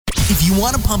If you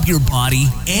want to pump your body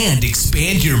and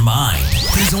expand your mind,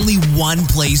 there's only one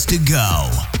place to go.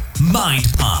 Mind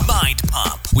Pump. Mind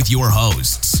Pump with your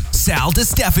hosts, Sal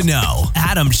DiStefano,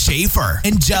 Adam Schafer,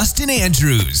 and Justin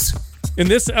Andrews. In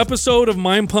this episode of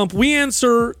Mind Pump, we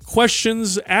answer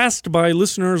questions asked by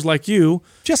listeners like you.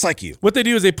 Just like you. What they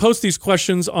do is they post these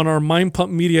questions on our Mind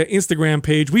Pump Media Instagram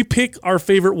page. We pick our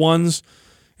favorite ones,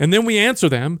 and then we answer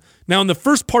them. Now, in the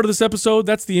first part of this episode,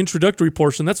 that's the introductory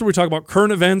portion. That's where we talk about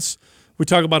current events. We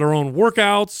talk about our own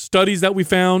workouts, studies that we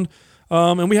found,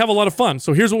 and we have a lot of fun.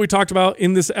 So here's what we talked about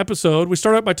in this episode. We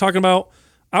started out by talking about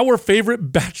our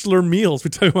favorite bachelor meals.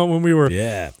 We talked about when we were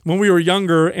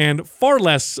younger and far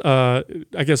less,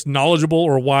 knowledgeable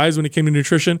or wise when it came to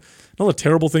nutrition. All the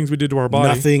terrible things we did to our body.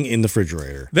 Nothing in the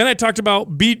refrigerator. Then I talked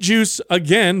about beet juice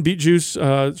again. Beet juice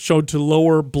showed to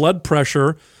lower blood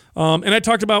pressure. And I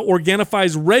talked about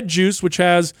Organifi's red juice, which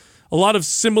has a lot of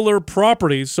similar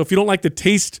properties. So if you don't like the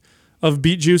taste of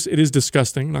beet juice, it is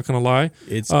disgusting, not going to lie.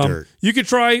 It's dirt. You could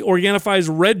try Organifi's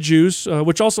red juice,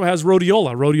 which also has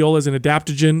rhodiola. Rhodiola is an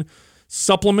adaptogen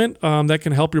supplement that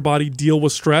can help your body deal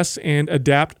with stress and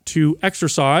adapt to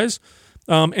exercise.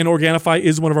 And Organifi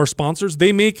is one of our sponsors.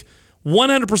 They make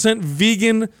 100%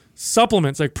 vegan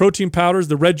supplements like protein powders,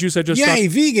 the red juice I just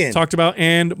talked about,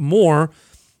 and more.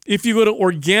 If you go to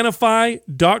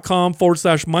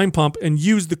Organifi.com/mindpump and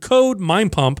use the code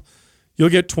mindpump, you'll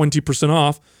get 20%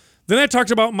 off. Then I talked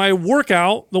about my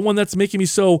workout, the one that's making me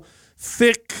so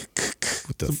thick.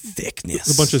 With the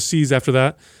thickness. A bunch of C's after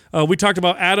that. We talked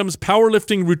about Adam's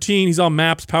powerlifting routine. He's on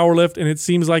MAPS Powerlift, and it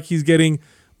seems like he's getting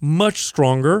much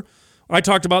stronger. I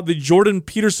talked about the Jordan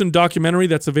Peterson documentary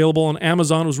that's available on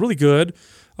Amazon. It was really good.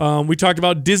 We talked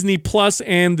about Disney Plus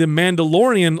and the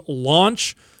Mandalorian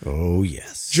launch. Oh,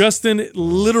 yes. Justin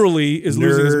literally is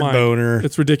losing his mind. Boner.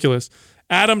 It's ridiculous.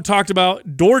 Adam talked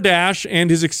about DoorDash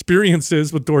and his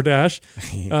experiences with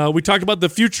DoorDash. We talked about the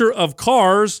future of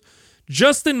cars.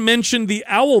 Justin mentioned the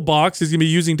Owl Box he's going to be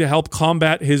using to help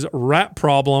combat his rat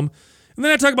problem. And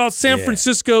then I talked about San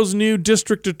Francisco's new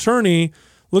district attorney.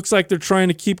 Looks like they're trying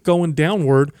to keep going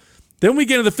downward. Then we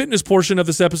get into the fitness portion of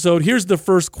this episode. Here's the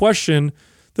first question.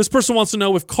 This person wants to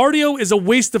know if cardio is a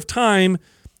waste of time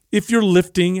if you're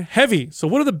lifting heavy. So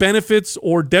what are the benefits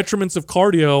or detriments of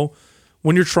cardio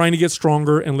when you're trying to get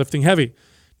stronger and lifting heavy?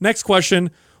 Next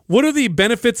question, what are the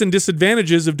benefits and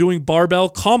disadvantages of doing barbell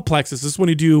complexes? This is when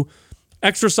you do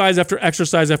exercise after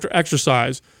exercise after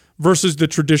exercise versus the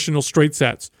traditional straight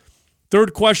sets.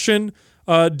 Third question,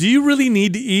 do you really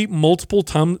need to eat multiple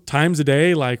times a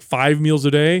day, like 5 meals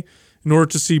a day, in order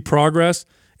to see progress?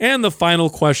 And the final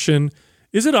question,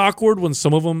 is it awkward when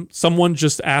someone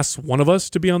just asks one of us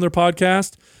to be on their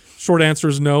podcast? Short answer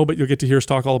is no, but you'll get to hear us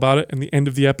talk all about it in the end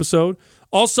of the episode.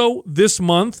 Also, this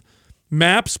month,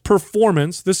 MAPS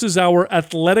Performance. This is our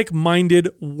athletic-minded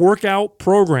workout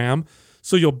program.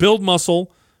 So you'll build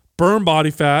muscle, burn body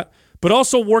fat, but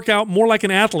also work out more like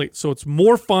an athlete. So it's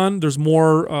more fun. There's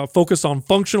more focus on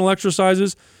functional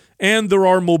exercises, and there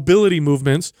are mobility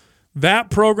movements. That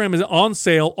program is on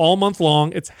sale all month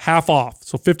long. It's half off,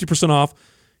 so 50% off.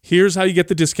 Here's how you get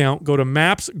the discount. Go to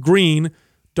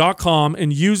mapsgreen.com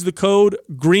and use the code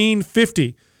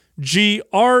GREEN50,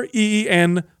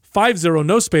 GREEN50,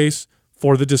 no space,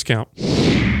 for the discount.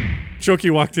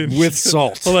 Shoki walked in. With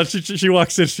salt. Hold on, she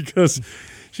walks in, she goes,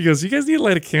 you guys need to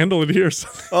light a candle in here.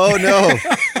 Oh, no.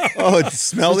 Oh, it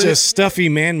smells Such a stuffy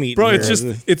man meat. Bro, in it's here.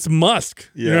 just, it's musk.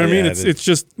 You know what I mean?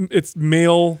 It's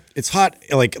male. It's hot,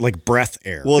 like breath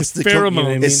air. Well, It's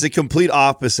pheromone. It's the complete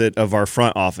opposite of our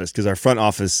front office because our front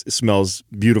office smells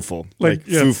beautiful, like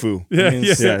foo-foo. Yeah,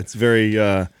 Yeah, it's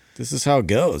very... This is how it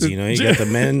goes. You know, you got the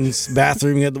men's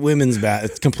bathroom, you got the women's bath.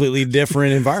 It's a completely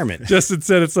different environment. Justin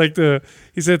said it's like those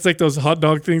hot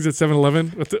dog things at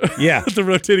 7-Eleven with the, with the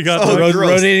rotating hot dogs.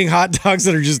 Rotating hot dogs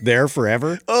that are just there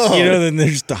forever. Oh. You know, then they're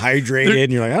just dehydrated and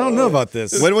you're like, I don't know about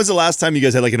this. When was the last time you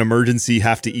guys had like an emergency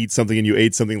have to eat something and you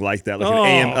ate something like that?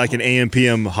 Like an AM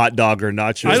PM hot dog or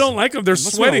nachos? I don't like them. They're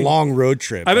sweating. A long road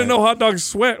trip. I didn't know hot dogs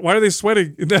sweat. Why are they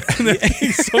sweating in that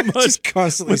thing so much? Just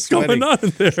constantly sweating. What's going on in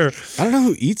there? I don't know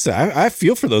who eats that. I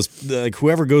feel for those, like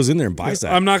whoever goes in there and buys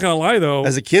that. I'm not going to lie, though.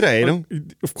 As a kid, I ate them.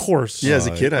 Of course. Yeah, as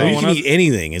a kid, I you ate can eat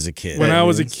anything as a kid. When I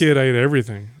was a kid, I ate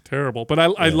everything. Terrible. But I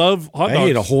love hot dogs. I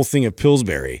ate a whole thing of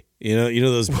Pillsbury. You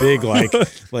know those big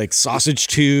like sausage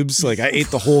tubes. Like I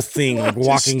ate the whole thing, like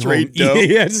walking straight home. dough?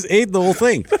 Yeah, I just ate the whole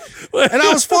thing, and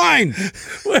I was fine.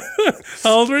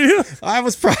 How old were you? I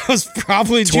was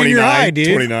probably junior high,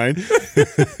 dude. 29.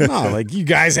 No, like you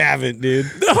guys haven't, dude.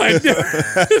 No, I never.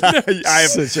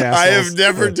 I have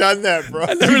never done that, bro.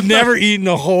 You've never eaten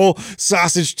a whole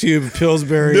sausage tube of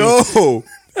Pillsbury. No.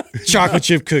 chocolate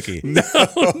chip cookie. No.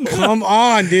 Come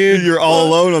on, dude. You're all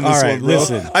alone on this All right, one, bro.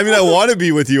 listen. I mean, I want to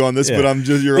be with you on this, but you're all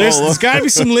alone. There's got to be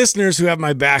some listeners who have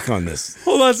my back on this.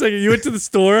 Hold on a second. You went to the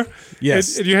store.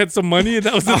 Yes. And you had some money, and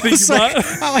that was the thing It's you like, bought.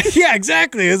 I'm like, yeah,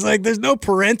 exactly. It's like there's no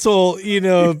parental,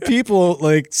 people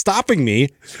like stopping me,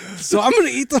 so I'm gonna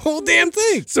eat the whole damn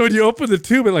thing. So when you open the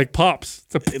tube, it like pops.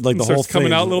 Like the whole coming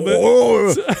thing. out a little bit.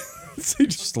 Whoa. So you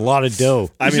Just a lot of dough.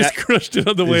 just crushed it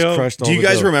on the way Just home. crushed all Do you the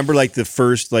guys dough. remember like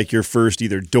your first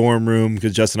either dorm room?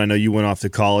 Because Justin, I know you went off to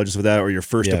college with that, or your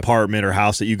first Yeah. apartment or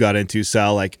house that you got into,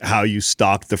 Sal. Like how you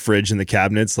stocked the fridge and the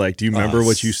cabinets. Like, do you remember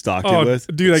what you stocked it Oh,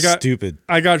 with? dude, Stupid.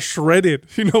 I got shredded.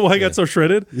 You know why I got so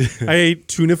shredded? I ate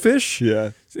tuna fish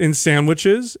Yeah. in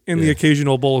sandwiches and the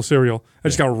occasional bowl of cereal. I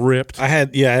just got ripped. I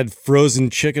had frozen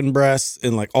chicken breasts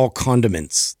and like all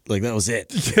condiments. Like that was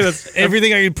it. Yeah, that's,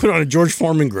 Everything I could put on a George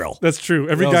Foreman grill. that's true.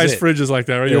 Every That was guy's it. fridge is like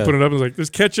that, right? You Yeah. open it up and it's like, there's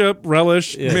ketchup,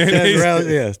 relish, mayonnaise.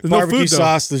 There's no barbecue food, though.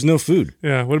 sauce. There's no food.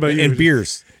 Yeah, what about you? And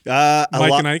beers. A Mike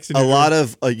lot, and Ike's in a your lot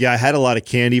of I had a lot of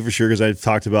candy for sure because I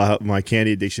talked about my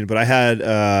candy addiction. But I had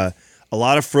a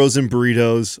lot of frozen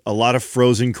burritos, a lot of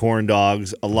frozen corn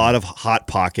dogs, a lot of hot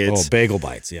pockets, Oh, bagel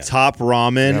bites. Yeah. top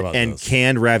ramen, about and those.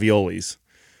 canned raviolis.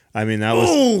 I mean, that was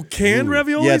Oh, canned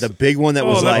raviolis? yeah, the big one that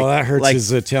was like that hurts like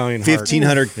his Italian heart.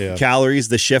 1,500 Yeah. calories.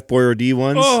 The Chef Boyardee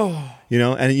ones. Oh. You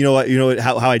know, and you know what?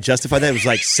 How I justified that? It was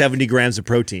like 70 grams of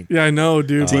protein Yeah, I know,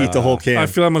 dude. to eat the whole can. I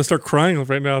feel I'm going to start crying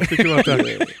right now thinking about that.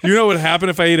 You know what would happen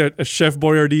if I ate a Chef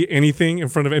Boyardee anything in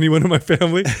front of anyone in my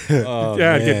family?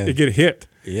 Yeah, I'd get hit.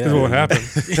 Yeah. That's what would happen.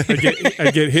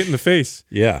 I'd get hit in the face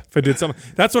Yeah. if I did something.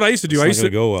 That's what I used to do. It's I not used to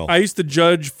gonna go well. I used to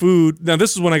judge food. Now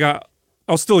this is when I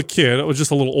was still a kid. I was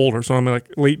just a little older, so I'm like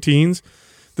late teens.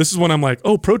 This is when I'm like,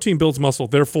 oh, protein builds muscle.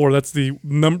 Therefore, that's the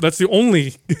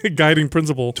only guiding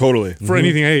principle. Totally. For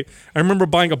anything I ate. I remember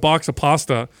buying a box of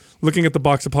pasta, looking at the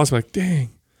box of pasta, like, dang,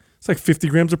 it's like 50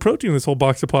 grams of protein in this whole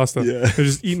box of pasta. Yeah. And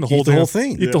just eating the whole the damn- whole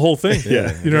thing. Eat the whole thing.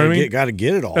 Yeah. You know what I mean? Got to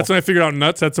get it all. That's when I figured out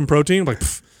nuts had some protein. I'm like,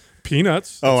 pff,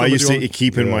 peanuts. Oh, That's I what used we're to doing.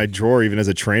 keep in my drawer, even as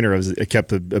a trainer. I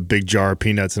kept a big jar of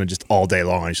peanuts, and just all day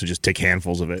long, I used to just take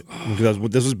handfuls of it. Because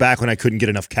this was back when I couldn't get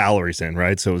enough calories in,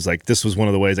 right? So it was like this was one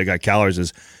of the ways I got calories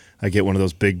is I get one of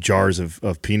those big jars of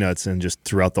peanuts, and just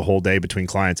throughout the whole day between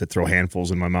clients, I'd throw handfuls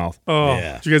in my mouth. Oh,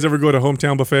 Yeah. did you guys ever go to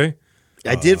Hometown Buffet?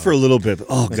 I did for a little bit. But,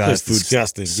 oh god, That's food's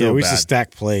disgusting. So Yeah, we used to bad.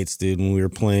 stack plates, dude, when we were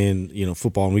playing,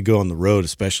 football, and we go on the road,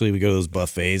 especially. We go to those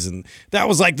buffets, and that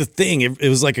was like the thing. It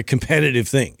was like a competitive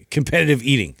thing, competitive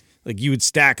eating. Like you would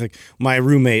stack. Like my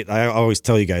roommate, I always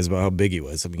tell you guys about how big he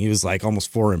was. I mean, he was like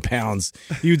almost 400 pounds.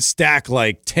 He would stack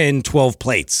like 10, 12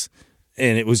 plates,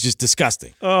 and it was just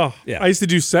disgusting. Oh, Yeah. I used to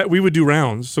do we would do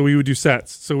rounds. So we would do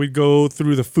sets. So we'd go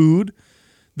through the food.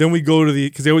 Then we'd go to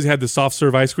because they always had the soft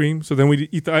serve ice cream. So then we'd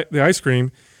eat the ice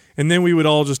cream. And then we would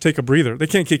all just take a breather. They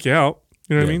can't kick you out.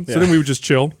 You know what I mean? So then we would just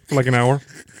chill for like an hour.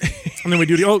 And then we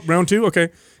do round two. Okay.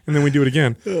 And then we do it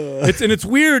again. It's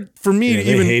weird for me to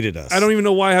they even hated us. I don't even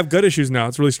know why I have gut issues now.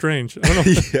 It's really strange. I don't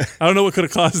know. I don't know what could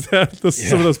have caused that.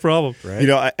 Some of those problems. Right. You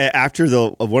know, after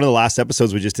one of the last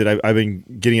episodes we just did, I've been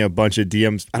getting a bunch of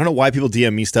DMs. I don't know why people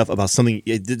DM me stuff about something.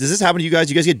 Does this happen to you guys?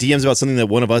 You guys get DMs about something that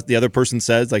one of us, the other person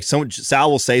says? Like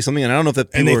Sal will say something, and I don't know if that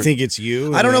And people they think it's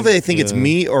you. I don't know if they think it's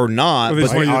me or not. Or they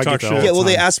just But want you to I talk get that all shit. the yeah, well,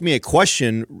 they time. asked me a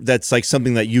question that's like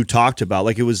something that you talked about.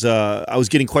 Like it was, I was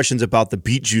getting questions about the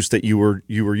beet juice that you were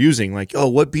using. Like, oh,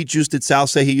 what beet juice did Sal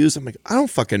say he used? I'm like, I don't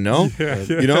fucking know.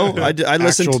 You know, I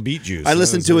listened. Actual beet juice. I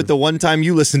listened to it the one time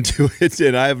you listened to it,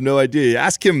 and I have no idea.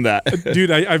 Ask him that. Dude,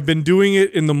 I've been doing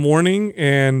it in the morning,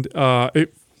 and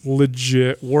it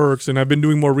legit works. And I've been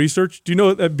doing more research. Do you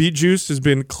know that beet juice has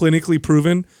been clinically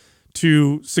proven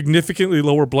to significantly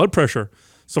lower blood pressure?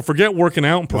 So forget working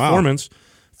out and performance.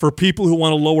 For people who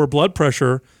want to lower blood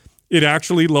pressure, it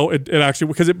actually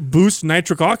because it boosts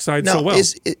nitric oxide Now, so well.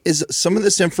 is some of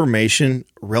this information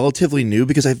relatively new?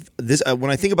 Because when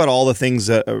I think about all the things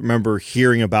that I remember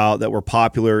hearing about that were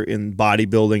popular in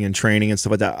bodybuilding and training and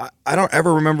stuff like that, I don't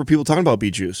ever remember people talking about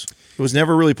beet juice. It was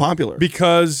never really popular.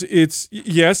 Because it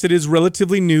is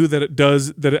relatively new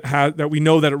that we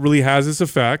know that it really has this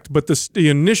effect, but the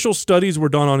initial studies were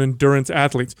done on endurance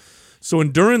athletes. So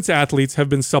endurance athletes have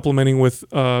been supplementing with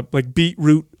like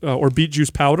beetroot or beet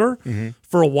juice powder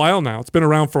for a while now. It's been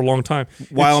around for a long time.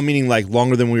 While meaning like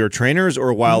longer than we were trainers, or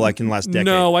a while like in the last decade?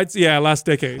 No, last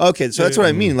decade. Okay, so that's what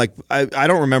I mean. Like I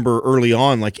don't remember early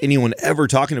on like anyone ever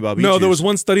talking about beet No, juice. there was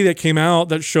one study that came out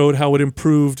that showed how it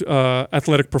improved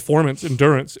athletic performance,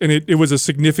 endurance, and it was a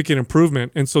significant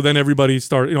improvement. And so then everybody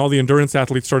started, all the endurance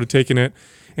athletes started taking it,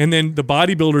 and then the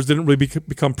bodybuilders didn't really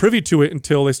become privy to it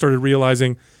until they started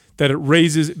realizing that it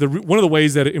raises one of the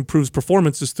ways that it improves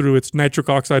performance is through its nitric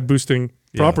oxide boosting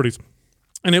properties,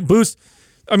 and it boosts.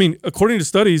 I mean, according to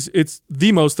studies, it's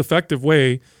the most effective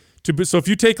way to boost. So if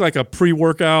you take like a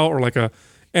pre-workout or like a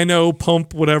NO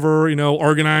pump, whatever,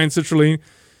 arginine, citrulline,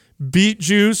 beet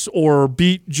juice or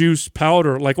beet juice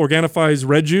powder, like Organifi's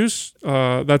red juice,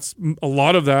 that's a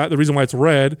lot of that. The reason why it's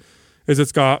red is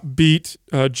it's got beet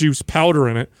juice powder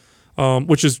in it,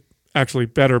 which is actually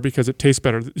better because it tastes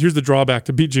better. Here's the drawback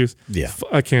to beet juice. Yeah.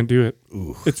 I can't do it.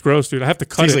 Ooh. It's gross, dude. I have to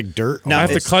cut Tastes it. like dirt. I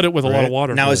have to cut it with a lot of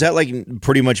water. Now, is that like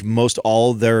pretty much most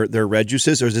all their red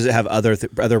juices, or does it have other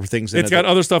things in it? It's got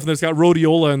other stuff, and it's got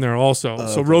rhodiola in there also.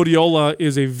 So rhodiola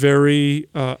is a very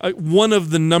one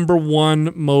of the number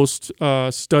one most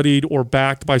studied or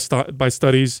backed by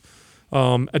studies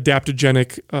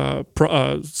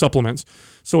adaptogenic supplements.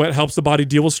 So it helps the body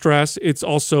deal with stress. It's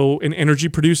also an energy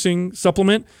producing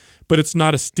supplement, but it's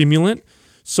not a stimulant.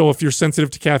 So if you're sensitive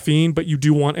to caffeine, but you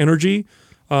do want energy,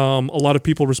 a lot of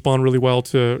people respond really well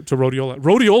to rhodiola.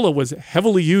 Rhodiola was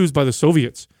heavily used by the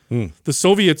Soviets. The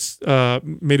Soviets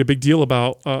made a big deal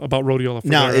about rhodiola.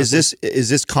 Now, is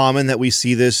this common that we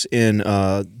see this in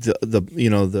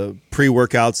the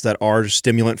pre-workouts that are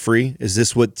stimulant free? Is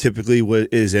this what typically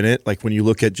is in it? Like when you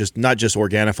look at not just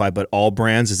Organifi but all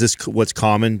brands, is this what's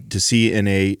common to see in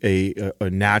a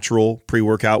natural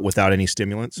pre-workout without any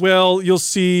stimulants? Well, you'll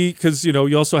see because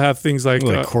you also have things like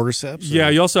cordyceps. Yeah,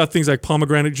 you also have things like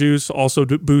pomegranate juice, also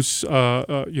boosts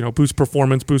boost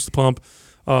performance, boost the pump.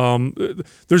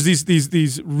 There's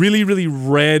these really, really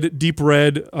red, deep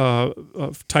red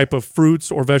type of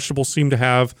fruits or vegetables seem to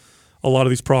have a lot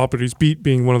of these properties, beet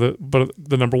being one of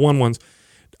the number one ones.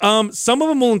 Some of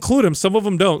them will include them, some of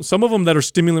them don't. Some of them that are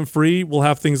stimulant free will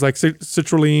have things like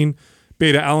citrulline,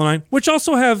 beta-alanine, which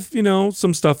also have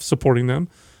some stuff supporting them.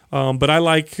 But I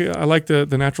like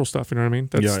the natural stuff. You know what I mean?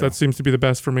 That seems to be the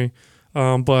best for me.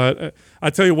 But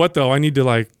I tell you what, though, I need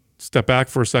to step back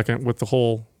for a second with the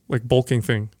whole bulking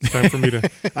thing. It's time for me to.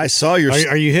 I saw your.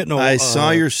 Are you hitting? I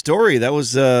saw your story. That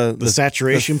was the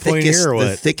saturation point here, or what?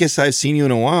 The thickest I've seen you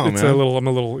in a while. It's man. I'm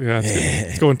a little. Yeah,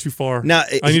 it's going too far. Now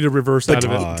I need to reverse out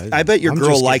of it. I bet your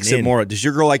girl likes it more. Does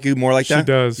your girl like you more like that? She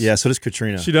does. Yeah. So does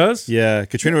Katrina. She does. Yeah.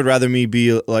 Katrina would rather me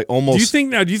be like almost. Do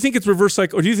you think it's reverse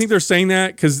psych, or do you think they're saying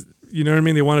that because? You know what I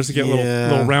mean? They want us to get a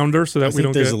little rounder so that we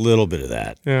don't. There's a little bit of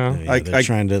that. Yeah, they're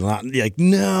trying to not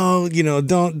no,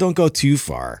 don't go too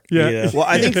far. Yeah. Well,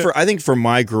 I think for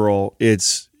my girl,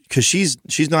 it's because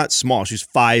she's not small. She's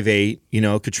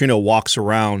 5'8". Katrina walks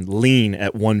around lean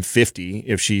at 150.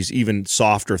 If she's even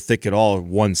soft or thick at all,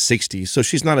 160. So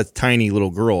she's not a tiny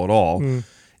little girl at all.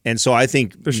 And so I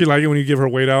think. Does she like it when you give her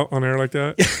weight out on air like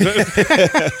that?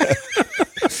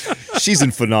 She's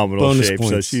in phenomenal shape,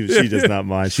 points. so she does not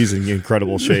mind. She's in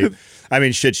incredible shape. I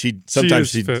mean, shit. Sometimes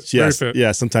she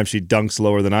dunks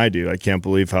lower than I do. I can't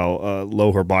believe how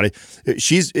low her body.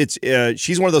 She's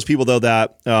one of those people though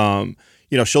that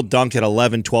she'll dunk at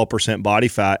 11-12% body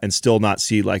fat and still not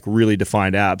see really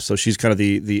defined abs. So she's kind of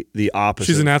the opposite.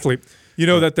 She's an athlete.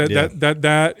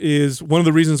 That is one of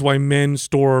the reasons why men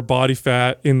store body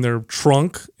fat in their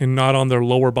trunk and not on their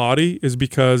lower body is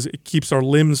because it keeps our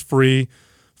limbs free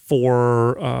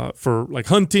for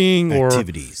hunting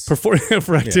activities. or for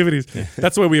activities. Yeah.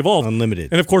 That's the way we evolved.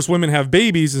 Unlimited. And of course, women have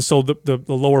babies, and so the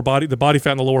lower body, the body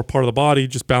fat in the lower part of the body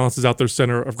just balances out their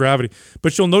center of gravity.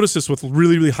 But you'll notice this with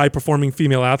really, really high performing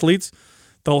female athletes.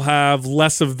 They'll have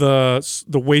less of the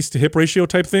waist to hip ratio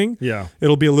type thing. Yeah.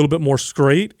 It'll be a little bit more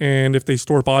straight. And if they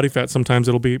store body fat, sometimes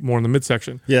it'll be more in the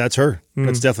midsection. Yeah, that's her.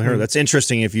 That's definitely her. That's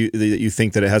interesting if you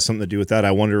think that it has something to do with that.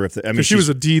 I wonder if she was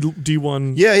a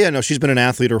D1. Yeah, no, she's been an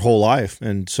athlete her whole life.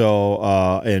 And so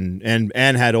and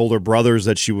had older brothers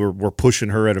that were pushing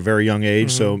her at a very young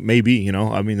age. So maybe,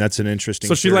 that's an interesting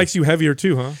So she theory. likes you heavier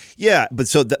too, huh? Yeah, but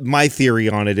so my theory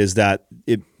on it is that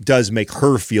it does make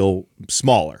her feel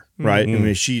smaller. Right.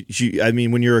 I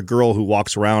mean, when you're a girl who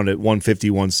walks around at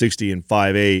 150, 160 and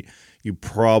 5'8", you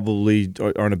probably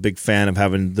aren't a big fan of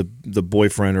having the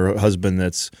boyfriend or husband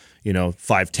that's,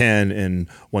 5'10" and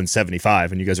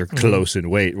 175 and you guys are close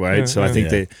in weight. Right. Yeah, so I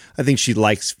think she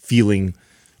likes feeling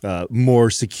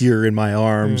more secure in my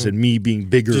arms and me being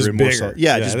bigger Just and more bigger.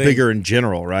 just bigger in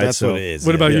general. Right. That's what it is.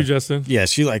 What about you, Justin? Yeah,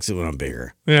 she likes it when I'm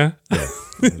bigger. Yeah.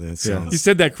 That sounds You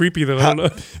said that creepy though. I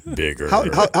don't know. bigger.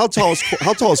 How tall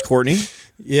is Courtney?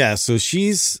 Yeah, so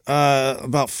she's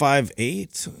about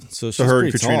 5'8", so she's her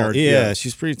and pretty Katrina tall. are- Yeah, yeah.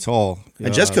 she's pretty tall.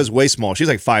 And Jessica's way small. She's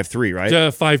like 5'3", right?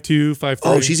 5'2", 5'3".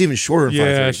 Oh, she's even shorter than 5'3".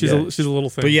 Yeah, she's a little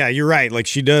thing. But yeah, you're right. Like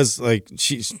she does. Like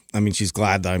she's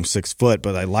glad that I'm 6 foot,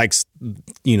 but I like,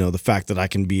 the fact that I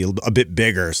can be a bit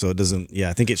bigger, so it doesn't. Yeah,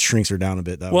 I think it shrinks her down a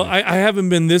bit that Well, way. I haven't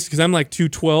been this because I'm like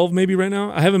 212 maybe right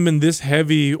now. I haven't been this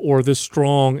heavy or this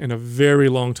strong in a very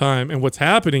long time. And what's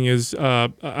happening is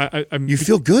I'm You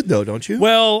feel good though, don't you?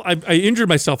 well, I injured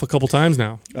myself a couple times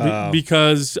now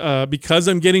because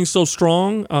I'm getting so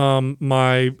strong.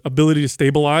 My ability to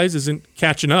stabilize isn't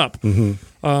catching up. And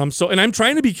I'm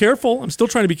trying to be careful. I'm still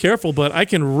trying to be careful, but I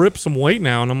can rip some weight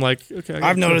now, and I'm like, okay.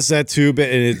 I've noticed that too, but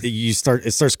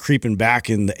it starts creeping back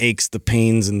in the aches, the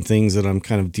pains, and things that I'm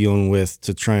kind of dealing with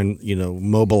to try and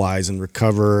mobilize and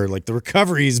recover. Like the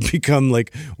recovery's become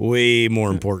like way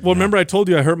more important. Well, now. remember I told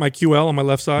you I hurt my QL on my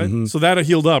left side, so that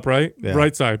healed up, right? Yeah.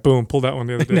 Right side, boom, pulled that one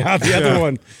the other day. Now the other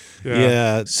one,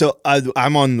 yeah. So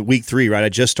I'm on week 3, right? I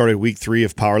just started week 3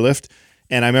 of powerlift,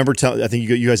 and I remember I think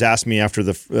you guys asked me after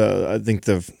the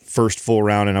first full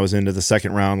round, and I was into the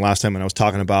second round last time, and I was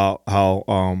talking about how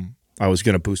I was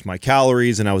going to boost my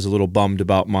calories, and I was a little bummed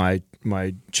about my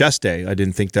chest day. I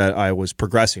didn't think that I was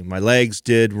progressing. My legs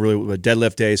did really.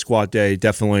 Deadlift day, squat day,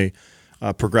 definitely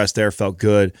progressed there. Felt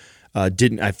good. I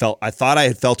thought I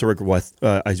had felt a regret.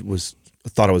 I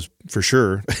thought I was for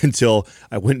sure until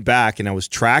I went back and I was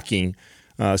tracking.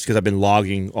 It's because I've been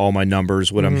logging all my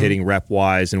numbers, what I'm hitting rep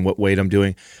wise and what weight I'm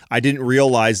doing. I didn't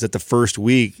realize that the first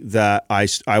week that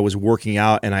I was working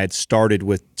out and I had started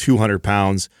with 200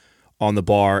 pounds on the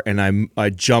bar, and I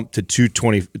jumped to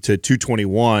 220 to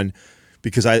 221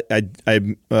 because I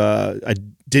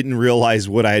didn't realize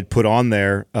what I had put on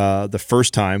there the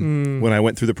first time when I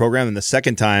went through the program, and the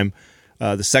second time.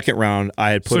 The second round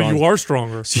I had put on. So you are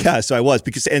stronger. Yeah, so I was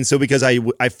because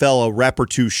I fell a rep or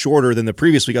two shorter than the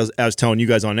previous week. I was telling you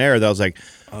guys on air that I was like,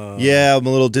 yeah, I'm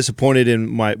a little disappointed in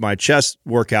my chest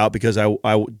workout because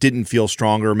I didn't feel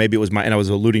stronger. Maybe it was and I was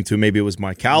alluding to maybe it was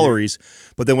my calories.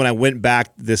 But then when I went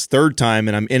back this third time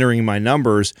and I'm entering my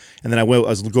numbers, and then I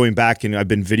was going back and I've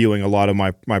been videoing a lot of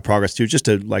my progress too, just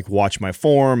to like watch my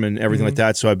form and everything like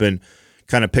that. So I've been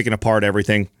kind of picking apart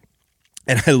everything.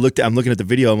 And I'm looking at the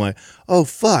video. I'm like, oh,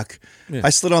 fuck. Yeah.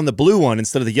 I slid on the blue one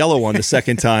instead of the yellow one the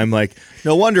second time. Like,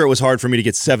 no wonder it was hard for me to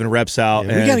get 7 reps out.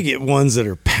 Yeah, we got to get ones that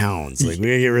are pounds. Like, we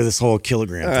got to get rid of this whole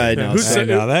kilogram thing. I know.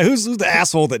 Who's the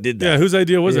asshole that did that? Yeah, whose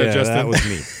idea was that, Justin? That was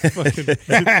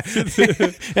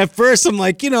me. At first, I'm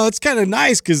like, it's kind of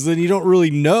nice because then you don't really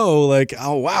know, like,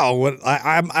 oh, wow,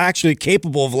 I'm actually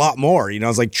capable of a lot more. I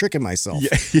was like tricking myself.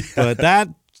 Yeah. But that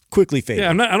quickly faded. Yeah,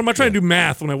 I'm not trying to do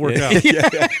math when I work out. What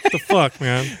the fuck,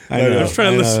 man? I know. I'm just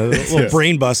trying to listen. Little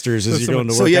brain busters as you're going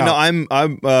to work out. So yeah, no,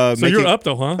 I'm. So you're up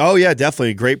though, huh? Oh yeah,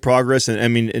 definitely great progress. And I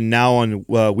mean, and now on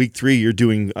week 3, you're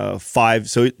doing 5.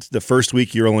 So the first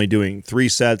week you're only doing 3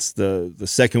 sets. The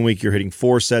second week you're hitting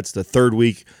 4 sets. The third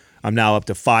week I'm now up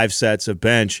to 5 sets of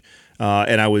bench.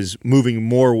 And I was moving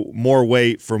more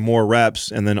weight for more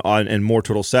reps, and then and more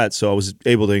total sets. So I was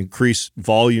able to increase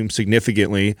volume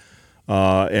significantly.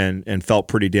 And felt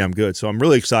pretty damn good. So I'm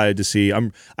really excited to see.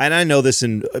 And I know this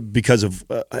because of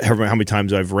how many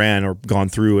times I've ran or gone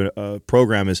through a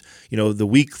program is, the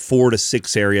week 4 to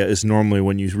 6 area is normally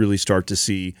when you really start to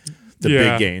see the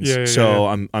big gains. So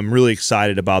I'm really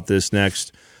excited about this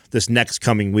next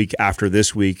coming week after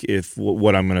this week,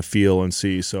 what I'm going to feel and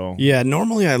see. So yeah,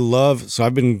 normally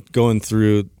I've been going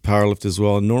through powerlift as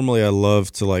well. And normally I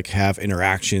love to like have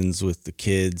interactions with the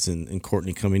kids and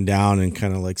Courtney coming down and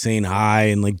kind of like saying hi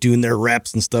and like doing their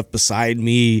reps and stuff beside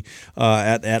me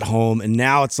at home. And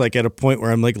now it's like at a point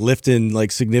where I'm like lifting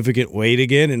like significant weight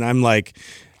again. And I'm like,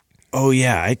 oh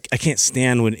yeah, I can't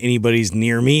stand when anybody's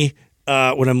near me.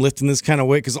 When I'm lifting this kind of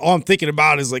weight, because all I'm thinking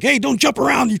about is like, hey, don't jump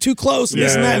around, you're too close, and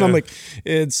this and that. And I'm like,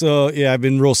 and so I've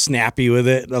been real snappy with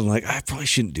it. I'm like, I probably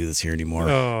shouldn't do this here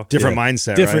anymore. Different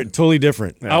mindset, different, right? Totally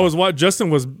different. Yeah. Justin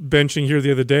was benching here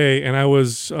the other day, and I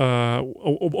was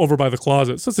over by the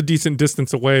closet, so it's a decent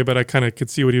distance away, but I kind of could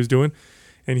see what he was doing.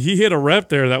 And he hit a rep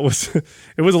there that was,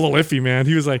 it was a little iffy, man.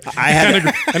 He was like,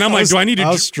 and I'm like, do I need to? I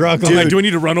was struggling. Like, do I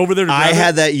need to run over there? I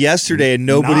had that yesterday, and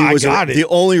nobody was. The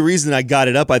only reason I got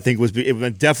it up, I think, was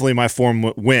definitely my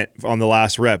form went on the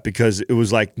last rep because it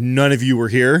was like none of you were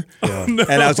here, and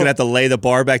I was gonna have to lay the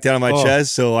bar back down on my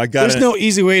chest. So I got. There's no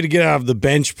easy way to get out of the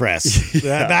bench press.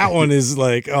 That one is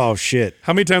like, oh shit.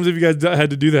 How many times have you guys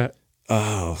had to do that?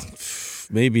 Oh.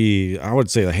 maybe I would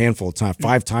say a handful of times,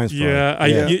 5 times.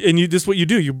 Probably. And this is what you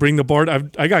do. You bring the bar.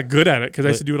 I got good at it because I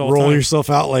used to do it all the time. Roll yourself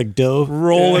out like dough.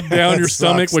 Roll it down your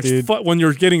stomach, sucks, which when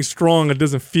you're getting strong, it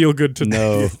doesn't feel good to.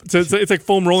 No. It's like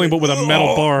foam rolling, but with a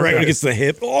metal bar. Right when it gets to the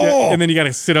hip. Yeah, and then you got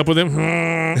to sit up with him.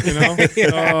 You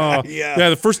know. Yeah.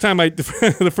 The first time I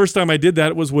did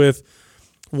that was with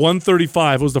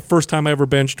 135. It was the first time I ever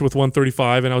benched with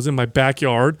 135, and I was in my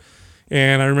backyard.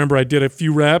 And I remember I did a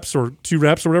few reps or 2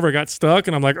 reps or whatever. I got stuck,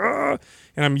 and I'm like,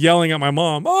 and I'm yelling at my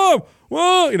mom, "Oh,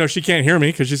 whoa!" You know, she can't hear me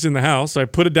because she's in the house. So I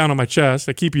put it down on my chest.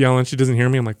 I keep yelling. She doesn't hear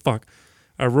me. I'm like, fuck.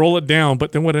 I roll it down,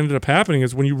 but then what ended up happening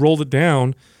is when you rolled it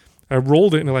down, I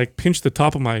rolled it and it like pinched the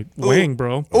top of my wing,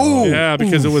 bro. Oh, yeah,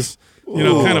 because it was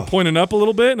kind of pointing up a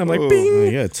little bit, and I'm like,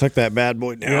 bing. Yeah, tuck that bad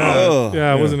boy down.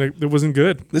 It wasn't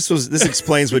good. This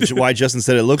explains why Justin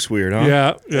said it looks weird,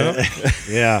 huh?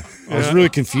 Yeah. I was really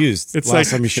confused. It's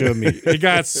last time you showed me. It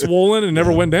got swollen and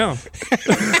never went down.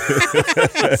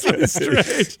 That's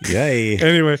strange. Yay.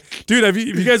 Anyway, dude, have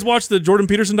you guys watched the Jordan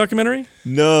Peterson documentary?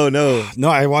 No. No,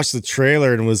 I watched the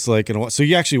trailer and was like, so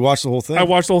you actually watched the whole thing? I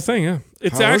watched the whole thing. Yeah,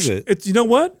 How was it? It's, you know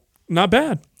what? Not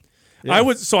bad. Yeah. I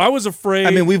was afraid. I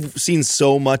mean, we've seen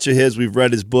so much of his. We've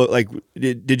read his book. Like,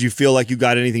 did you feel like you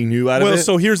got anything new out of it? Well,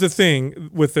 so here's the thing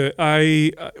with it.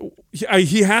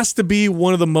 He has to be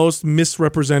one of the most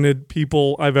misrepresented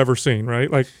people I've ever seen. Right?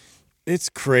 Like, it's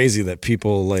crazy that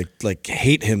people like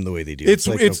hate him the way they do. It's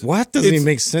what doesn't even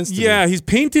make sense to me. Yeah, he's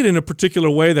painted in a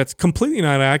particular way that's completely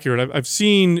not accurate. I've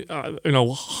seen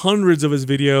hundreds of his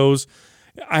videos.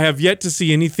 I have yet to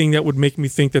see anything that would make me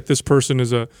think that this person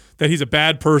that he's a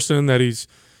bad person, that he's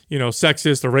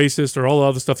sexist or racist or all the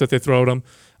other stuff that they throw at him.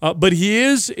 But he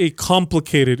is a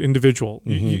complicated individual.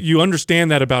 Mm-hmm. You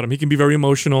understand that about him. He can be very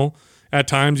emotional at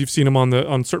times. You've seen him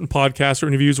on certain podcasts or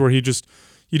interviews where he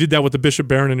did that with the Bishop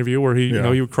Barron interview where he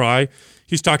would cry.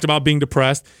 He's talked about being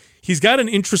depressed. He's got an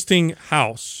interesting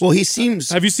house. Well, he seems.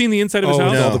 Have you seen the inside of his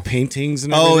house? All the paintings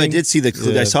and everything? I did see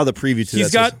I saw the preview to that. He's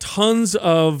got tons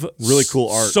of really cool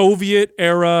art. Soviet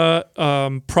era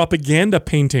propaganda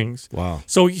paintings. Wow.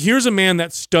 So here's a man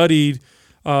that studied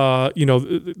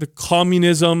the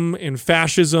communism and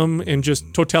fascism and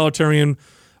just totalitarian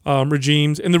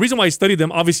regimes. And the reason why he studied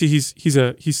them, obviously he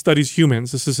studies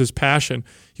humans. This is his passion.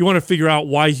 You want to figure out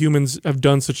why humans have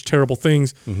done such terrible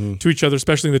things to each other,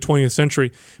 especially in the 20th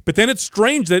century. But then it's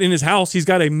strange that in his house, he's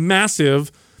got a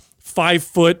massive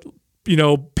 5-foot,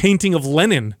 painting of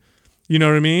Lenin, you know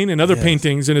what I mean? And other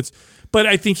paintings. But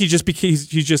I think he's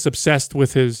just obsessed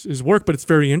with his work, but it's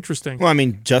very interesting. Well, I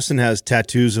mean, Justin has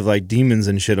tattoos of like demons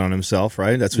and shit on himself,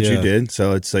 right? That's what you did.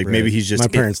 So it's like maybe he's just. My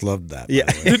parents loved that. Yeah.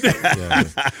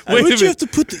 Why would you have to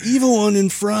put the evil one in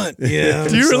front? Yeah.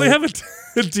 Do you really have a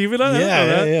demon on?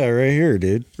 Yeah, right here,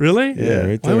 dude. Really? Yeah,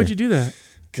 right there. Why would you do that?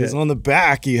 Because on the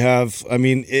back you have, I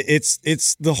mean,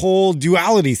 it's the whole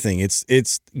duality thing.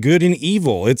 It's good and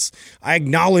evil. I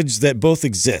acknowledge that both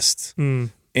exist.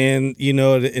 And,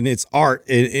 and it's art.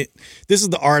 This is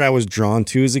the art I was drawn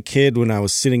to as a kid when I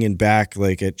was sitting in back,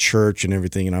 like at church and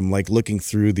everything. And I'm like looking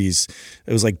through these,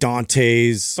 it was like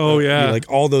Dante's. Oh, yeah.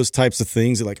 Like all those types of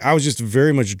things. Like I was just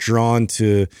very much drawn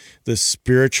to the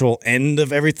spiritual end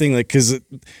of everything. Like, because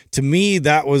to me,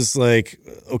 that was like,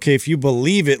 okay, if you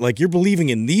believe it, like you're believing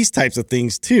in these types of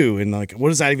things too. And like, what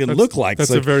does that even look like?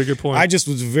 That's a very good point. I just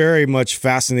was very much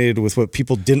fascinated with what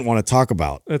people didn't want to talk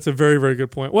about. That's a very, very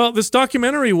good point. Well, this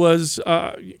documentary was,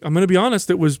 I'm going to be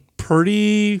honest, it was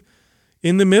pretty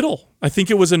in the middle. I think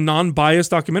it was a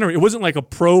non-biased documentary. It wasn't like a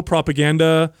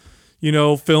pro-propaganda,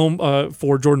 film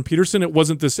for Jordan Peterson. It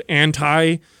wasn't this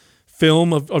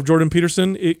anti-film of Jordan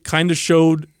Peterson. It kind of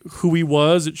showed who he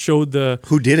was. It showed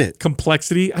who did it,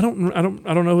 complexity. I don't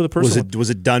know who the person was. Was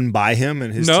it done by him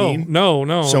and his team?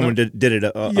 No. Someone did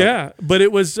it. Yeah, but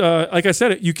it was like I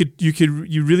said.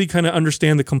 You really kind of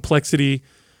understand the complexity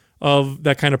of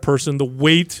that kind of person, the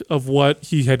weight of what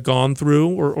he had gone through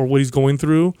or what he's going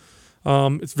through.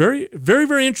 It's very, very,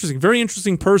 very interesting. Very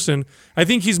interesting person. I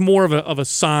think he's more of a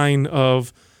sign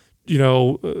of,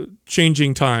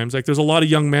 changing times. Like there's a lot of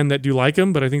young men that do like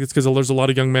him, but I think it's because there's a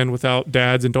lot of young men without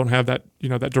dads and don't have that,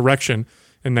 that direction.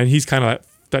 And then he's kind of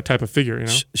that type of figure,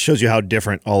 Shows you how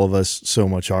different all of us so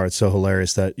much are. It's so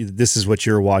hilarious that this is what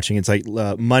you're watching. It's like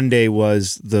Monday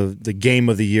was the game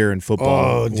of the year in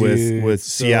football with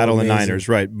so Seattle and Niners,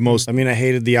 right? I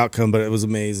hated the outcome, but it was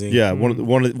amazing. Yeah,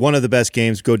 one of the best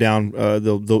games go down.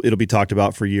 It'll be talked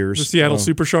about for years. The Seattle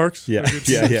Super Sharks. Yeah.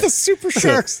 The Super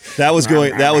Sharks. So that was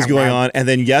going on, and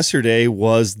then yesterday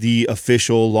was the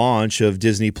official launch of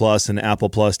Disney Plus and Apple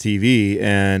Plus TV,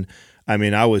 and I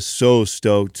mean, I was so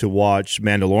stoked to watch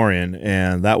Mandalorian,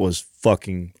 and that was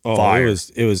fucking fire.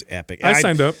 It was epic. I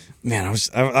signed up. Man,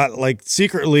 I like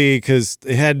secretly, because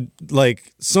it had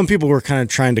like some people were kind of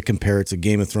trying to compare it to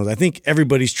Game of Thrones. I think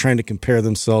everybody's trying to compare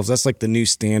themselves. That's like the new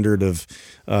standard of,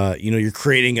 you're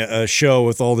creating a show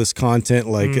with all this content,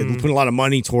 like putting a lot of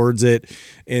money towards it.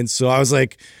 And so I was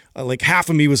like half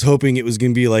of me was hoping it was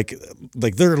going to be like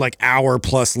they're like hour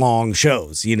plus long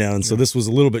shows, and so this was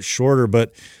a little bit shorter,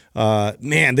 but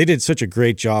man, they did such a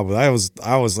great job with it.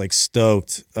 I was like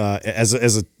stoked as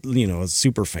a a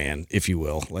super fan, if you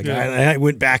will. Like I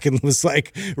went back and was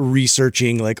like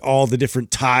researching like all the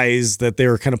different ties that they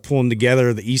were kind of pulling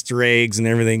together, the Easter eggs and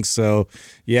everything. So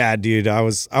yeah, dude, I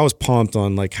was pumped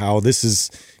on like how this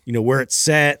is, where it's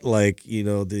set, like,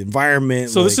 the environment.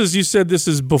 So like, this is, you said this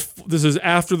is this is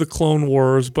after the Clone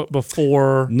Wars, but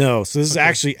before. No, so this is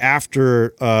actually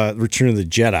after Return of the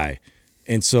Jedi.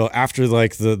 And so after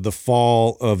like the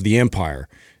fall of the Empire.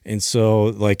 And so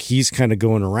like he's kind of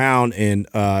going around and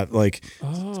I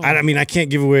mean, I can't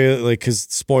give away like, because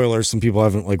spoilers, some people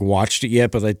haven't like watched it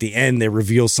yet, but at the end they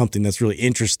reveal something that's really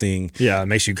interesting. Yeah, it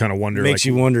makes you kind of wonder. Makes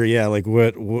you wonder, like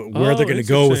where they're going to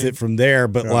go with it from there.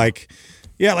 But like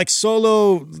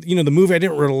Solo, the movie, I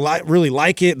didn't really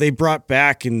like it. They brought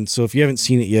back, and so if you haven't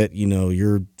seen it yet,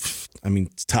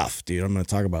 it's tough, dude. I'm going to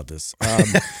talk about this.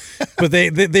 But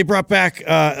they brought back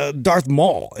Darth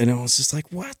Maul, and I was just like,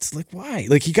 what? Like, why?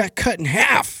 Like, he got cut in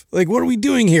half. Like, what are we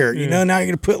doing here? Now you're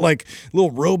going to put like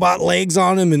little robot legs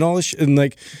on him and all this shit. And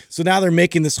like, so now they're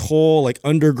making this whole like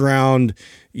underground,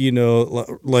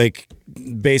 like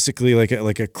basically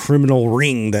like a criminal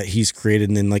ring that he's created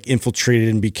and then like infiltrated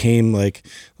and became like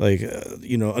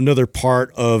another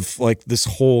part of like this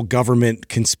whole government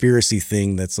conspiracy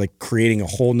thing that's like creating a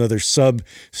whole nother sub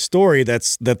story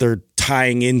that they're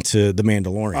tying into the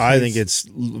Mandalorian. I think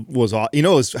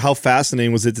how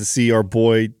fascinating was it to see our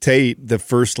boy Tate the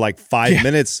first like 5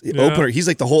 minutes opener. He's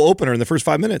like the whole opener in the first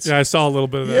 5 minutes. Yeah, I saw a little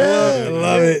bit of that. Yeah, I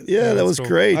love it. Yeah, that was cool.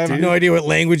 Great. I have no idea what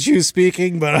language he was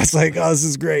speaking, but I was like, oh, this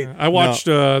is great. I watched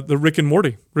the Rick and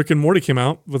Morty. Rick and Morty came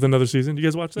out with another season. Do you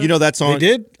guys watch that? That's on. They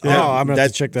did? Yeah. Oh, I'm going to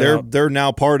have to check that out. They're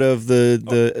now part of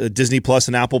the Disney Plus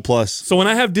and Apple Plus. So when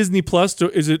I have Disney Plus,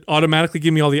 is it automatically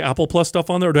give me all the Apple Plus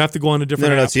stuff on there, or do I have to go on a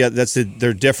different app?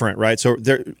 They're different, right? So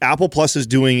Apple Plus is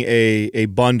doing a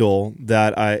bundle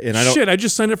that I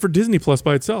just signed up for Disney Plus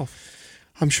by itself.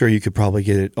 I'm sure you could probably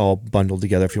get it all bundled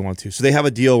together if you want to. So they have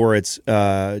a deal where it's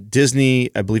Disney,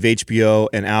 I believe HBO,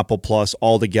 and Apple Plus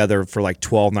all together for like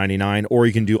 $12.99, or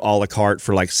you can do a la carte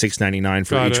for like $6.99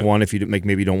 for each one if you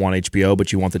maybe you don't want HBO,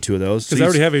 but you want the two of those. Because I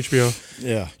already have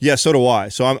HBO. Yeah, so do I.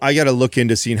 So I got to look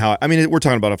into seeing how. I mean, we're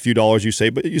talking about a few dollars you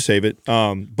save it.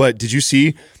 But did you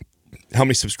see how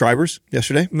many subscribers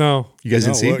yesterday? No. You guys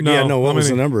didn't see? What was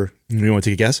the number? You want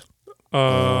to take a guess?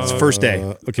 It's first day.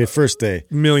 Okay, first day.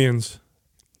 Millions.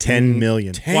 10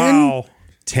 million.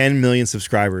 10 million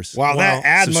subscribers. Wow, that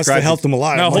ad must have helped them a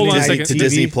lot. Now, hold on a second. To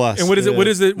Disney Plus. And what is it? What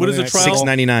is the trial?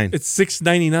 $6.99. It's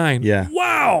 $6.99. Yeah.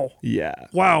 Wow. Yeah.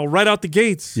 Wow. Right out the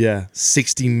gates. Yeah.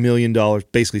 $60 million,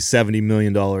 basically $70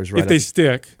 million. Right. If they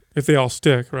stick. If they all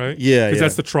stick, right? Yeah. Because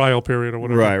that's the trial period or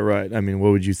whatever. Right. I mean, what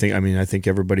would you think? I mean, I think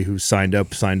everybody who signed up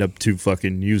to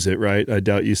fucking use it, right? I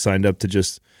doubt you signed up to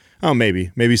just. Oh, maybe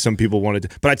some people wanted to,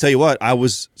 but I tell you what, I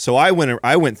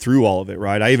went through all of it,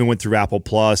 right? I even went through Apple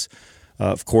Plus,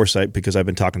 of course, because I've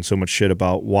been talking so much shit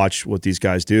about watch what these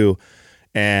guys do,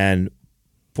 and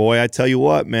boy, I tell you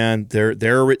what, man,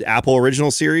 they're Apple original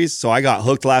series. So I got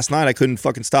hooked last night. I couldn't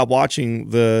fucking stop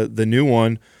watching the new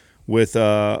one with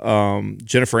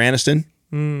Jennifer Aniston.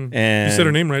 And you said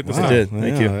her name right. I did.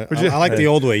 Thank you. I like the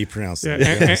old way you pronounce it.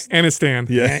 Aniston.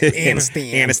 Yeah,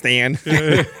 Aniston.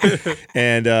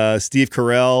 And Steve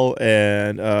Carell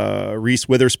and Reese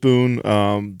Witherspoon.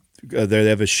 They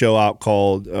have a show out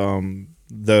called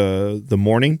The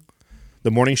Morning. The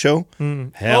morning show,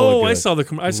 hella good. I saw the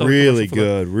commercial. Really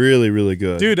good, really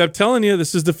good, dude. I'm telling you,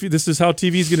 this is how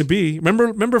TV is going to be.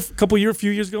 Remember a few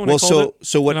years ago when I called it?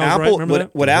 So what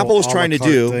Apple is trying to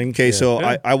do?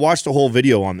 I watched a whole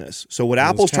video on this. So what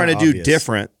Apple's trying to do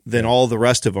different than all the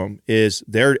rest of them is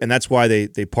and that's why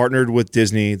they partnered with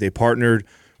Disney, they partnered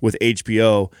with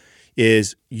HBO.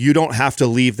 Is you don't have to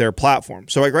leave their platform.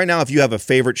 So like right now, if you have a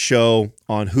favorite show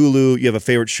on Hulu, you have a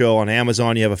favorite show on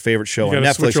Amazon, you have a favorite show on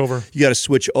Netflix, you got to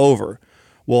switch over.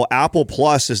 Well, Apple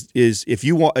Plus is if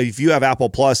you have Apple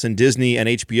Plus and Disney and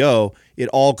HBO, it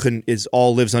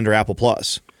all lives under Apple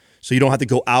Plus. So you don't have to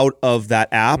go out of that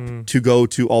app to go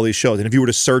to all these shows. And if you were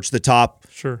to search the top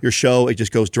Sure. your show. It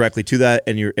just goes directly to that,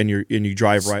 and you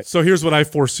drive right. So here's what I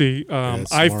foresee.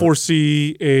 that's I smart.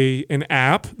 foresee an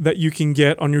app that you can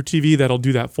get on your TV that'll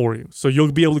do that for you. So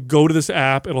you'll be able to go to this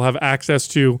app. It'll have access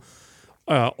to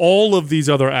all of these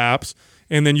other apps,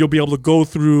 and then you'll be able to go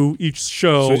through each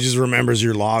show. So it just remembers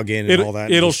your login and all that.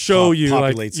 and It'll just show you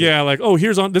like, populates it. yeah, like, oh,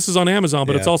 this is on Amazon,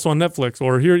 but it's Yeah. also on Netflix,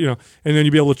 or here, and then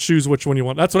you'll be able to choose which one you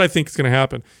want. That's what I think is going to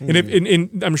happen. And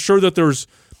and I'm sure that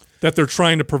they're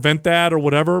trying to prevent that or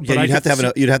whatever. But Yeah, you'd have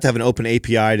to have an open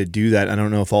API to do that. I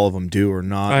don't know if all of them do or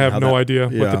not. I have no idea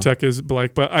what Yeah. the tech is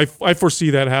like, but I foresee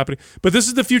that happening. But this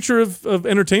is the future of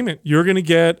entertainment. You're going to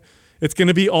get. It's going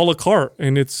to be a la carte,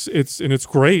 and it's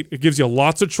great. It gives you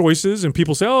lots of choices, and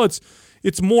people say, "Oh,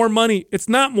 it's more money." It's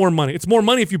not more money. It's more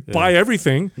money if you buy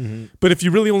everything. But if you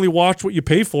really only watch what you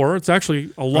pay for, it's actually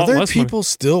a lot Are there less people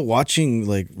still watching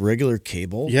like regular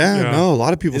cable? Yeah, Yeah. no, a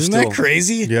lot of people Isn't still. that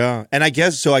crazy? Yeah, and I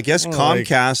guess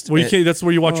Comcast. money. Well, that's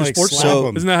where you watch your like sports slap ball.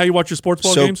 'em. Isn't that how you watch your sports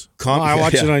ball games? No, I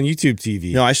watch yeah. it on YouTube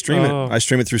TV. No, I stream Oh. it. I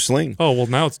stream it through Sling. Oh, well,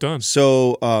 now it's done.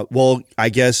 So, well, I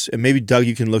guess, and maybe Doug,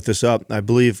 you can look this up. I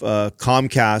believe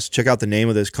Comcast, check out the name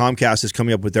of this. Comcast is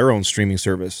coming up with their own streaming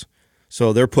service.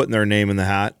 So they're putting their name in the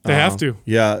hat. They have to.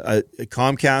 Yeah,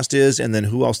 Comcast is, and then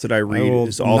who else did I I read will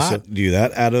is also. not do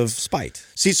that out of spite.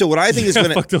 See, so what I think is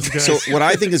going fuck those to guys. so what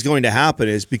I think is going to happen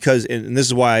is because, and this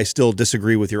is why I still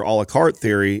disagree with your a la carte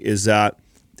theory, is that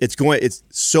it's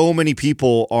so many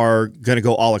people are going to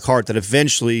go a la carte that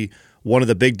eventually one of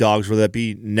the big dogs, whether that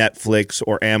be Netflix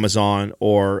or Amazon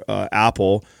or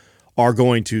Apple, are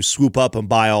going to swoop up and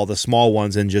buy all the small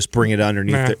ones and just bring it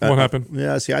underneath. Nah, won't happen.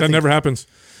 Yeah, see, I That think never happens.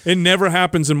 It never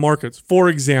happens in markets. For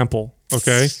example,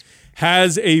 okay,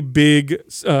 has a big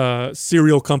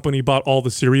cereal company bought all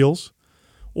the cereals,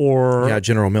 or yeah,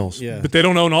 General Mills. Yeah. but they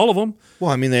don't own all of them. Well,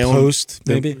 I mean, they own Post,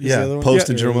 maybe? Is the Yeah, other one? Post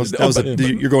Yeah, and General Mills. yeah, That was but-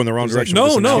 you're going the wrong direction. No,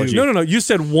 with this no, analogy. no. You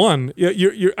said one.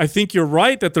 I think you're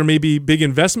right that there may be big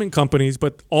investment companies,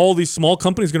 but all these small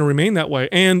companies are going to remain that way,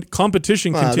 and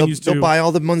competition continues they'll buy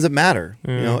all the ones that matter.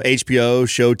 You know, HBO,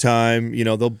 Showtime. You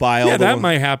know, they'll buy all. Yeah, the that ones.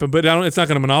 might happen, but it's not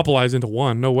going to monopolize into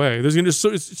one. No way. There's going to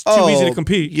it's too easy to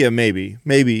compete. Yeah, maybe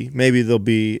there'll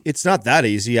be. It's not that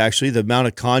easy actually. The amount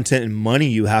of content and money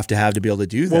you have to be able to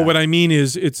do that. Well, what I mean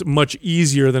is it's much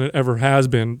easier than it ever has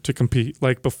been to compete.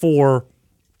 Like before,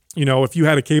 if you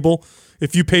had a cable,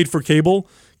 if you paid for cable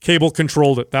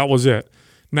controlled it. That was it.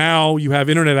 Now you have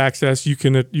internet access. You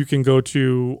can go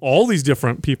to all these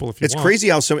different people if you It's want. crazy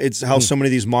how so many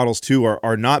of these models too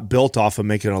are not built off of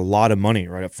making a lot of money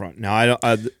right up front. Now I don't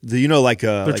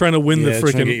They're trying to win the Yeah,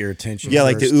 trying to freaking. get your attention.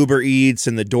 like the first. Uber Eats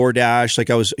and the DoorDash.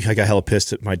 I got hella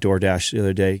pissed at my DoorDash the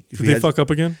other day. Did they fuck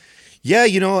up again? Yeah,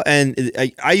 and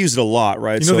I use it a lot,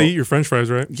 right? They eat your French fries,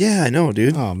 right? Yeah, I know,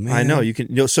 dude. Oh, man. I know. You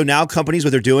can. So now companies,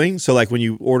 what they're doing, so like when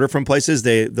you order from places,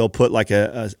 they'll put like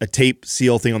a tape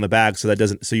seal thing on the bag, so that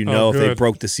doesn't, so you know if they good.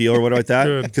 broke the seal or whatever like that.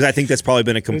 Good. Because I think that's probably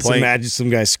been a Just complaint. imagine some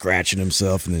guy scratching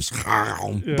himself and there's.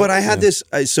 But I had this.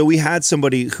 So we had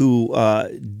somebody who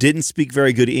didn't speak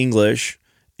very good English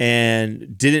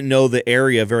and didn't know the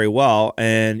area very well.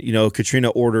 And Katrina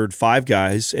ordered Five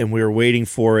Guys, and we were waiting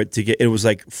for it to get. It was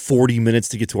like 40 minutes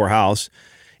to get to our house,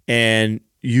 and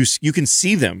you can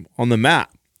see them on the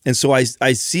map. And so I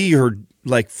see her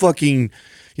like fucking.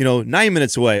 9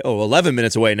 minutes away. Oh, 11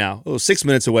 minutes away now. Oh, 6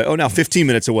 minutes away. Oh, now 15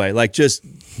 minutes away. Like just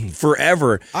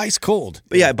forever. Ice cold.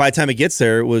 But yeah, by the time it gets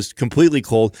there, it was completely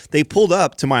cold. They pulled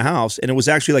up to my house, and it was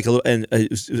actually like a little. And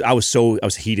I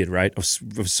was heated, right? I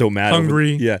was so mad.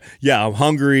 Hungry. Yeah. I'm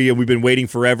hungry, and we've been waiting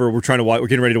forever. We're trying to watch. We're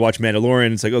getting ready to watch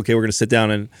Mandalorian. It's like, okay, we're gonna sit down,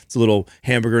 and it's a little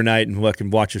hamburger night, and we can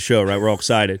watch a show, right? We're all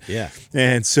excited. Yeah.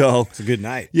 And so It's a good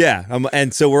night. yeah,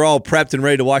 and so we're all prepped and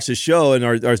ready to watch the show, and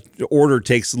our order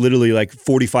takes literally like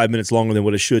 45 minutes longer than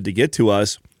what it should to get to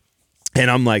us. And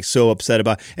I'm like so upset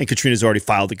about, and Katrina's already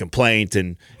filed a complaint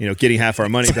and getting half our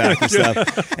money back and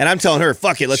stuff. And I'm telling her,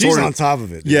 fuck it, let's She's order. on top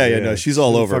of it. Yeah, no, she's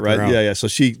all over it, fuck right? around. Yeah. So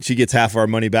she gets half our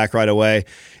money back right away,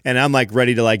 and I'm like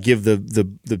ready to like give the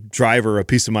driver a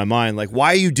piece of my mind. Like, why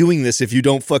are you doing this if you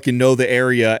don't fucking know the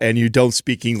area and you don't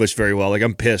speak English very well? Like,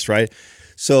 I'm pissed, right?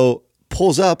 So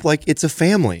pulls up like it's a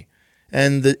family.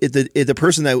 And the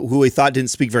person who we thought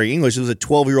didn't speak very English, it was a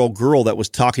 12-year-old girl that was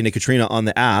talking to Katrina on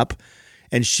the app,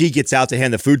 and she gets out to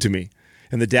hand the food to me.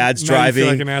 And the dad's Now you feel driving.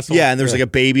 like an asshole. Yeah, and there's like a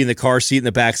baby in the car seat in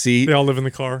the back seat. They all live in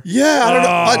the car. Yeah, I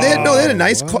don't know. They had a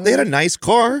nice car. They had a nice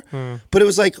car, but it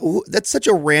was like that's such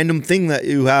a random thing that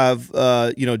you have.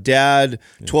 Dad,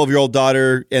 12-year-old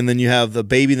daughter, and then you have the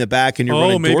baby in the back, and you're Oh,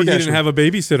 running maybe he DoorDash. didn't have a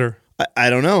babysitter. I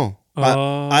don't know.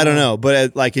 I don't know,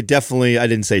 but it definitely. I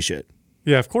didn't say shit.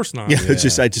 Yeah, of course not. Yeah, it's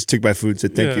just I just took my food.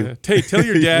 Said thank you. Hey, tell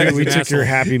your dad. We he's an took your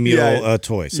asshole. Happy Meal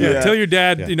toy. So. Yeah, tell your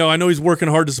dad. You know, I know he's working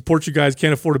hard to support you guys.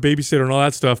 Can't afford a babysitter and all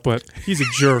that stuff, but he's a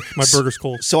jerk. My burger's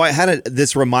cold. So I had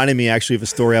this reminded me actually of a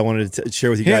story I wanted to share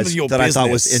with you guys Handle your that I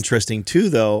thought was business. interesting too,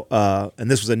 though.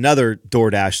 And this was another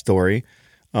DoorDash story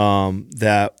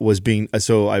that was being.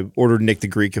 So I ordered Nick the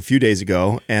Greek a few days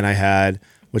ago, and I had,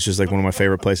 which is like one of my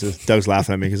favorite places. Doug's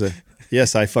laughing at me because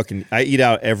yes, I eat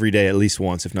out every day at least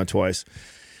once, if not twice.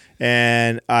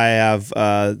 And I have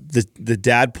the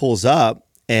dad pulls up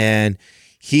and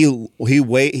he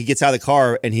gets out of the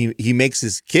car and he makes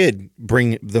his kid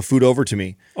bring the food over to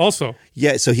me. Also,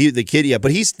 Yeah, so the kid,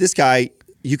 but he's this guy.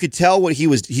 You could tell what he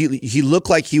was. He looked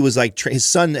like he was like his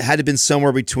son had to have been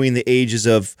somewhere between the ages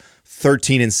of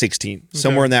 13 and 16,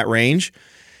 somewhere in that range.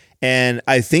 And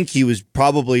I think he was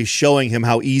probably showing him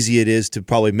how easy it is to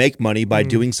probably make money by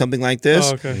doing something like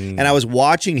this. Oh, okay. And I was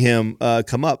watching him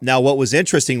come up. Now, what was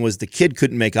interesting was the kid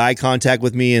couldn't make eye contact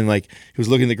with me, and like he was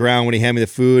looking at the ground when he handed me the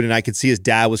food, and I could see his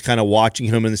dad was kind of watching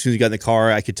him. And as soon as he got in the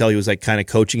car, I could tell he was like kind of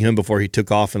coaching him before he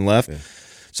took off and left.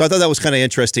 So I thought that was kind of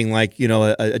interesting. Like, you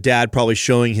know, a dad probably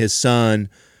showing his son,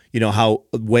 you know, how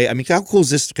cool is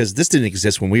this? Because this didn't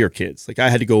exist when we were kids. Like I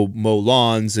had to go mow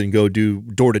lawns and go do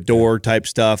door-to-door type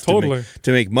stuff Totally.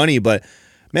 to make money. But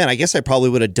man, I guess I probably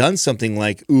would have done something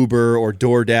like Uber or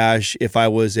DoorDash if I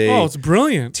was a it's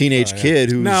brilliant. teenage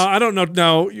kid who's Now, I don't know.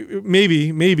 Now,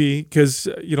 maybe, because,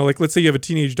 you know, like let's say you have a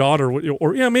teenage daughter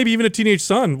or maybe even a teenage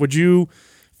son. Would you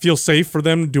feel safe for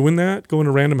them doing that, going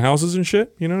to random houses and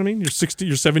shit? You know what I mean? You're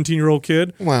 17-year-old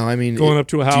kid. well, I mean, Going up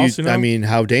to a house, you know? I mean,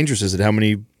 how dangerous is it? How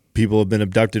many people have been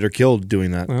abducted or killed doing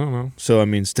that? I don't know. So, I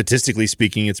mean, statistically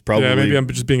speaking, it's probably Yeah, maybe I'm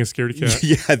just being a scaredy cat.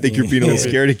 yeah, I think you're being a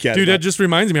little scaredy cat. Dude, that just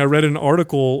reminds me. I read an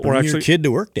article, or Bring actually, your kid to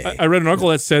work day. I read an article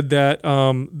that said that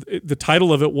the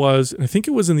title of it was, and I think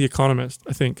it was in The Economist,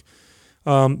 I think,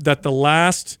 that the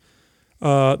last,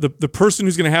 the person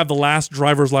who's going to have the last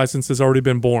driver's license has already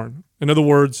been born. In other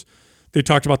words, they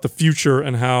talked about the future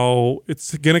and how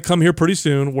it's going to come here pretty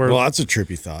soon where Well, that's a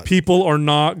trippy thought. people are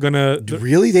not going to,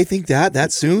 Really? They think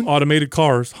that soon? automated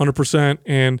cars, 100%.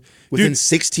 And Within dude,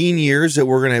 16 years that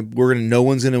we're gonna no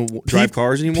one's gonna drive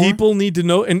cars anymore? people need to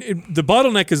know, and the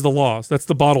bottleneck is the laws. That's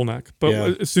the bottleneck. But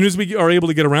Yeah. as soon as we are able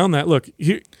to get around that, look,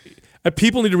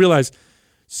 people need to realize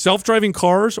self-driving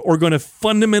cars are going to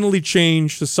fundamentally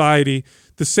change society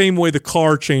the same way the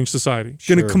car changed society. It's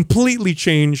going to completely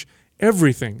change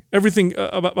everything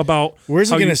about Where's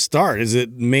it how going you- to start? Is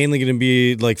it mainly going to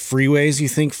be like freeways, you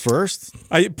think, first?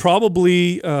 I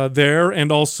probably there,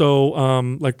 and also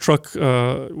like truck.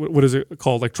 What is it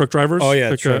called? Like truck drivers. Oh,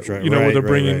 yeah, like, truck driver. You know, where Right, they're right,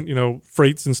 bringing right. you know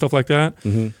freights and stuff like that.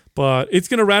 But it's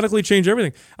going to radically change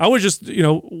everything. I was just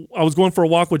I was going for a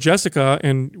walk with Jessica,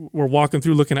 and we're walking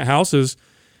through looking at houses,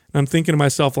 and I'm thinking to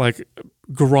myself like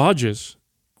garages.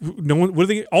 No one. What are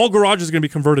they? All garages are going to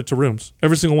be converted to rooms.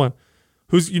 Every single one.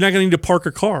 You're not going to need to park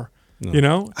a car. You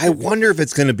know. I wonder if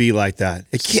it's gonna be like that.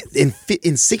 It can't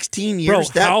in 16 years.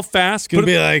 Bro, how fast? It's going to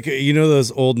be like, you know,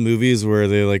 those old movies where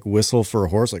they like whistle for a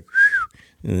horse, like,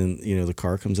 and then, you know, the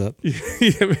car comes up.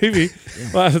 Yeah, maybe.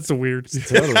 Well, that's a weird.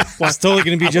 Totally. It's totally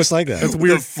going to be just like that. That's where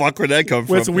weird. the fuck would that come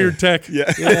from? That's weird tech. Yeah.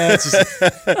 Yeah, it's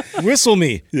just, whistle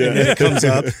me. Yeah. And then it comes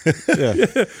up.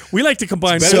 Yeah. We like to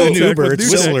combine better old than tech Uber, with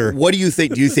it's new tech. Whistler. What do you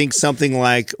think? Do you think something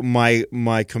like my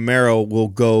Camaro will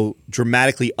go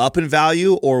dramatically up in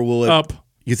value, or will it Up.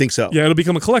 You think so? Yeah, it'll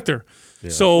become a collector.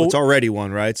 So It's already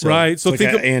one, right? So, right. So It's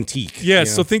think like of, an antique. yes. you know?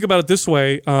 So think about it this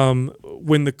way: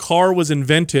 when the car was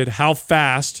invented, how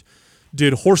fast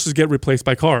did horses get replaced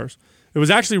by cars? It was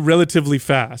actually relatively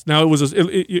fast. Now it was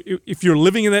if you're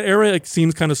living in that area, it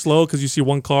seems kind of slow because you see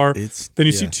one car, then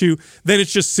you see two, then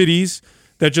it's just cities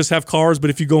that just have cars. But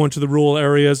if you go into the rural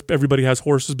areas, everybody has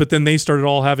horses. But then they started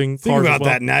all having Think cars. about as well.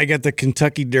 that. Now you got the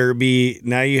Kentucky Derby.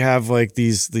 Now you have like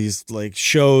these like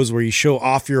shows where you show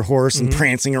off your horse and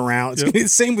prancing around. It's gonna be the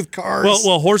same with cars.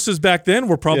 Well, horses back then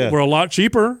were probably Yeah. were a lot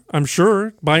cheaper. I'm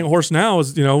sure buying a horse now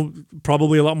is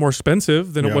probably a lot more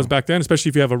expensive than it was back then, especially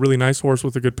if you have a really nice horse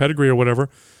with a good pedigree or whatever.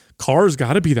 Cars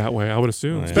got to be that way, I would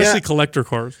assume, especially Yeah. collector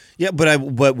cars. Yeah, but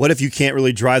what if you can't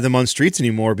really drive them on streets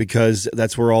anymore because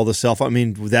that's where all the I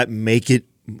mean, would that make it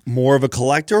more of a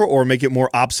collector or make it more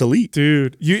obsolete?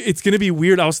 Dude, it's going to be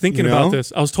weird. I was thinking You know? about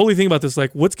this. I was totally thinking about this.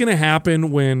 Like, what's going to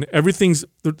happen when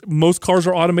most cars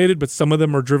are automated, but some of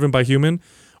them are driven by human?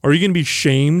 Are you going to be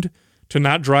shamed to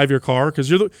not drive your car because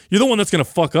you're the one that's going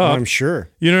to fuck up. I'm sure.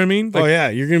 You know what I mean? Like, oh yeah,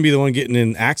 you're going to be the one getting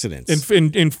in accidents.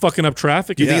 in fucking up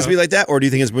traffic. Do you think it's going to be like that? Or do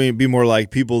you think it's going to be more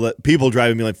like people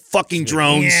driving me like fucking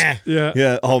drones?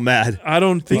 Yeah. Oh, mad. I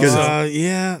don't think so.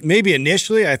 Yeah, maybe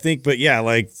initially I think, but yeah,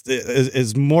 like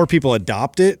as more people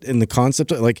adopt it and the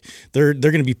concept, like they're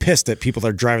going to be pissed at people that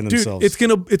are driving themselves.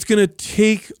 Dude, it's gonna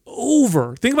take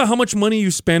over. Think about how much money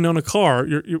you spend on a car,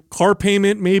 your car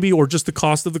payment maybe, or just the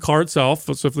cost of the car itself.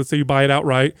 So if let's say you buy it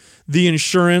outright, the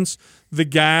insurance, the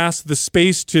gas, the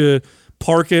space to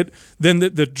park it, then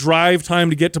the drive time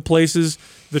to get to places,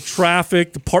 the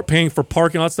traffic, paying for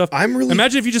parking, all that stuff.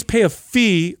 Imagine if you just pay a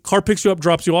fee, car picks you up,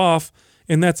 drops you off,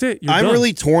 and that's it. You're done.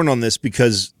 Really torn on this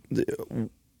because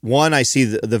one, I see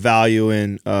the value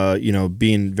in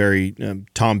being very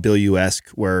Tom Bilyeu-esque,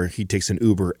 where he takes an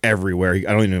Uber everywhere. I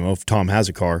don't even know if Tom has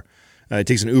a car. It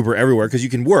takes an Uber everywhere because you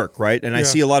can work, right? And I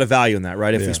see a lot of value in that,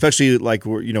 right? Especially like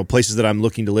places that I'm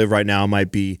looking to live right now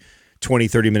might be 20,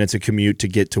 30 minutes of commute to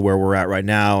get to where we're at right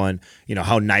now. And,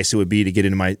 how nice it would be to get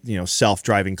into my,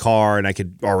 self-driving car and I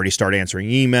could already start answering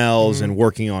emails and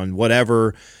working on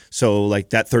whatever. So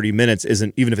like that 30 minutes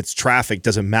isn't, even if it's traffic,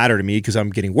 doesn't matter to me because I'm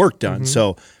getting work done.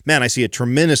 So, man, I see a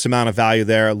tremendous amount of value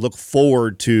there. I look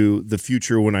forward to the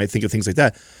future when I think of things like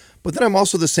that. But then I'm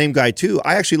also the same guy too.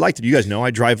 I actually like to. You guys know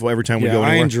I drive every time we go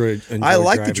anywhere. I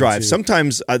like to drive. Too.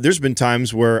 Sometimes there's been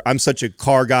times where I'm such a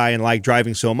car guy and like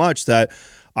driving so much that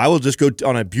I will just go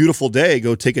on a beautiful day,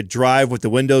 go take a drive with the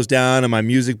windows down and my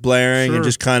music blaring and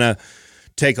just kind of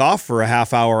take off for a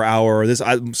half hour.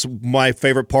 My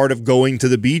favorite part of going to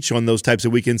the beach on those types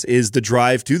of weekends is the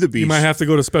drive to the beach. You might have to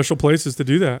go to special places to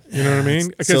do that. You know what I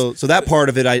mean? So that part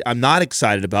of it I'm not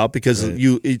excited about because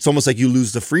it's almost like you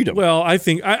lose the freedom. Well, I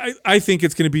think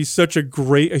it's going to be such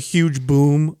a huge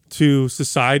boom to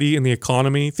society and the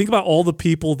economy. Think about all the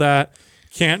people that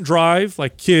can't drive,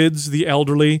 like kids, the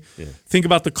elderly. Yeah. Think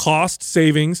about the cost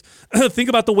savings. Think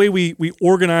about the way we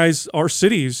organize our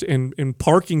cities and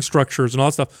parking structures and all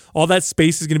that stuff. All that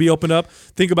space is going to be opened up.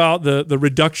 Think about the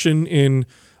reduction in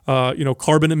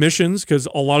carbon emissions, because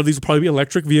a lot of these will probably be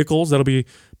electric vehicles that'll be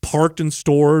parked and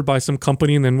stored by some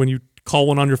company, and then when you call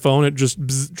one on your phone, it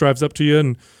just drives up to you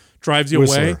and drives you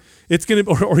away. It's gonna,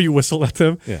 or you whistle at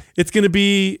them. Yeah. It's gonna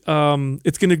be,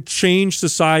 it's gonna change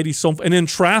society. And then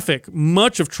traffic.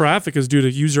 Much of traffic is due to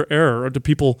user error or to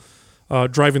people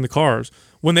driving the cars.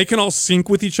 When they can all sync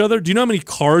with each other, do you know how many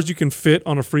cars you can fit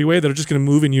on a freeway that are just going to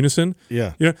move in unison?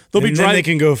 Yeah, they'll be driving. They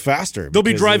can go faster. They'll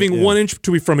be driving 1 inch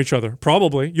from each other.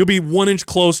 Probably you'll be 1 inch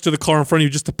close to the car in front of you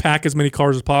just to pack as many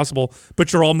cars as possible.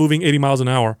 But you're all moving 80 miles an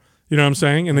hour. You know what I'm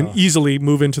saying? And then easily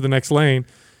move into the next lane.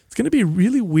 It's going to be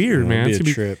really weird, man. It's gonna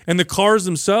be a trip. And the cars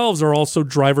themselves are also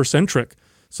driver centric.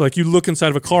 So like you look inside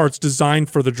of a car, it's designed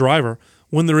for the driver.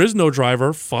 When there is no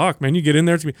driver, fuck, man, you get in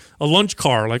there, it's gonna be a lunch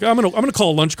car. Like I'm gonna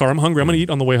call a lunch car. I'm hungry. I'm gonna eat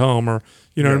on the way home, or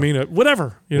you know what I mean.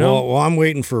 Whatever, you know. Well, I'm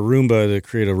waiting for Roomba to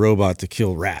create a robot to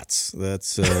kill rats.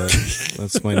 That's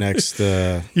my next.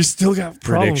 You still got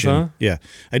problems, prediction. Huh? Yeah,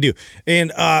 I do.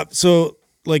 And so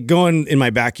like going in my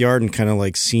backyard and kind of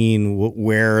like seeing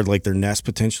where like their nests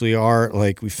potentially are.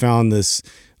 Like we found this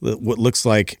what looks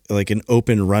like an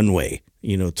open runway,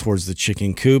 towards the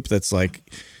chicken coop. That's like.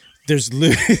 There's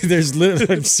literally,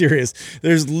 I'm serious.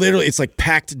 There's literally, it's like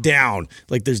packed down.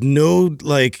 Like there's no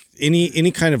like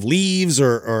any kind of leaves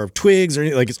or twigs or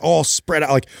anything. Like it's all spread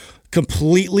out, like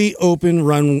completely open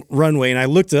runway. And I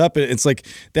looked it up and it's like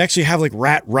they actually have like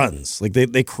rat runs. Like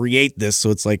they create this. So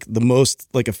it's like the most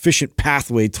like efficient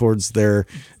pathway towards their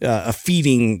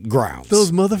feeding grounds.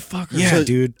 Those motherfuckers. Yeah,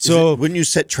 dude. So wouldn't you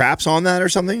set traps on that or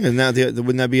something? And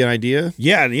wouldn't that be an idea?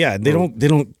 Yeah. They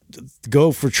don't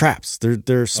go for traps.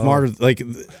 They're smarter. Like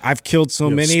I've killed so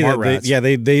many. Smart rats.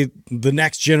 The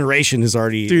next generation is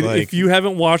already. Dude, like, if you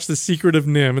haven't watched The Secret of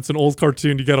NIMH, it's an old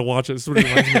cartoon. You got to watch it. It's what it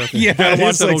reminds me of. Yeah, you gotta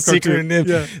watch that like old Secret cartoon. of NIMH.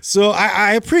 Yeah. So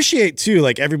I appreciate too,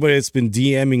 like everybody that's been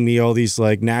DMing me all these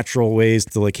like natural ways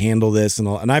to like handle this and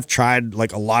all. And I've tried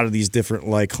like a lot of these different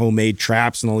like homemade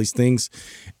traps and all these things.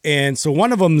 And so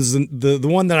one of them is the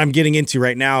one that I'm getting into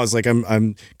right now is like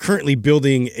I'm currently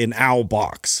building an owl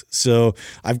box. So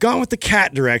I've gone with the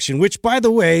cat direction, which by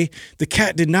the way, the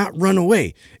cat did not run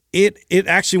away. It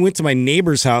actually went to my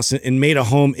neighbor's house and made a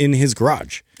home in his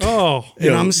garage. Oh,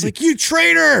 and I'm just like, you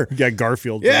traitor! You got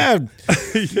Garfield. Yeah,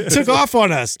 took off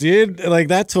on us, dude. Like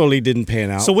that totally didn't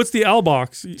pan out. So what's the owl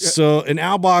box? So an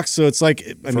owl box. So it's like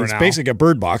it's basically a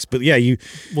bird box, but yeah,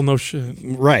 Well, no shit.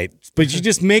 Right, but you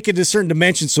just make it a certain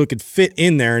dimension so it could fit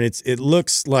in there, and it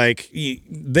looks like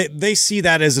they see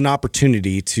that as an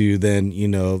opportunity to then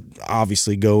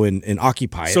obviously go and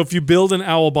occupy it. So if you build an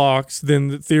owl box, then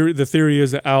the theory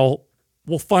is that owl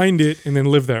will find it and then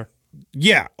live there.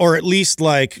 Yeah, or at least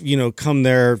like, come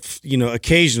there,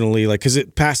 occasionally, like, because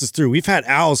it passes through. We've had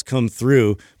owls come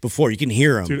through before. You can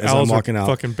hear them Dude, as owls I'm walking are out.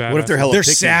 fucking badass. What if they're hella They're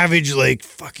picky? savage, like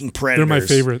fucking predators. They're my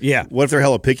favorite. Yeah, What if they're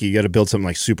hella picky? You got to build something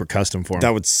like super custom for them.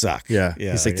 that would suck. yeah.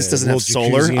 He's like, this doesn't have Little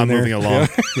solar. jacuzzi in I'm there. moving along.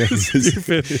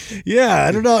 Yeah, Yeah,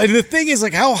 I don't know. And the thing is,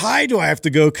 like, how high do I have to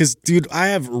go? Because, dude, I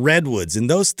have redwoods, and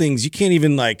those things you can't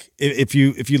even like. If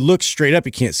you look straight up,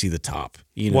 you can't see the top.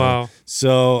 Wow.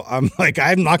 So I'm like,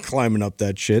 I'm not climbing up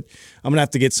that shit. I'm gonna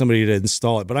have to get somebody to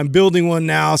install it. But I'm building one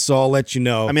now, so I'll let you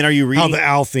know. I mean, are you how reading the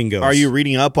owl thing goes? Are you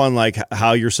reading up on like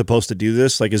how you're supposed to do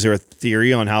this? Like, is there a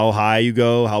theory on how high you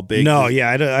go, how big? No, yeah,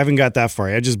 I haven't got that far.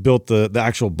 I just built the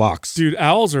actual box. Dude,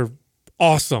 owls are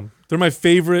awesome. They're my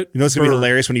favorite. You know it's gonna be bird.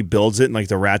 hilarious when he builds it and like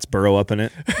the rats burrow up in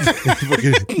it.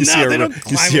 you see they a, don't you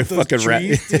climb see a up those fucking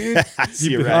trees, dude. rat. I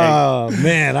see a rat. Oh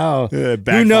man, who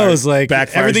backfire- knows? Like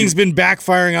backfires everything's you. been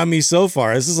backfiring on me so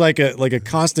far. This is like a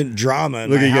constant drama in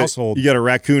Look, my you household. got a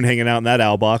raccoon hanging out in that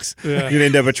owl box. Yeah. You're gonna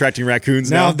end up attracting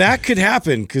raccoons Now now. that could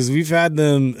happen because we've had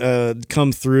them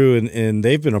come through and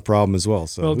they've been a problem as well.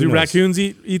 So Well, who do knows? raccoons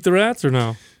eat the rats or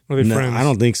no? Are they No, friends? I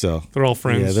don't think so. They're all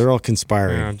friends. Yeah, they're all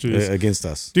conspiring Yeah, jeez. against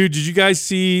us. Dude, did you guys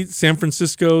see San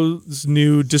Francisco's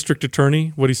new district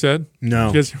attorney? What he said? No.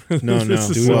 You guys- No, this no. is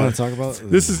Do we so- want to talk about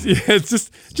This is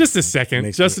it's just a second.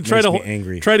 Makes Justin, me- try makes to me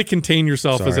angry. try to contain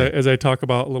yourself Sorry. as I talk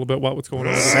about a little bit what's going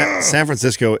on. San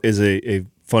Francisco is a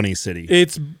funny city.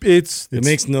 It's It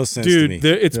makes no sense to me.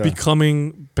 dude. It's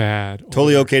becoming bad.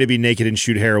 Totally okay to be naked and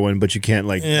shoot heroin, but you can't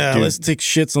like. Yeah, do- let's take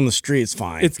shits on the street. It's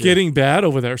fine. It's getting bad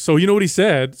over there. So you know what he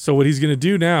said? So what he's going to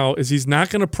do now is he's not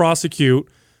going to prosecute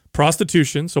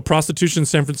prostitution. So prostitution in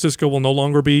San Francisco will no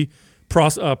longer be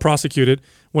prosecuted.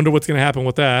 Wonder what's going to happen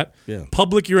with that. Yeah.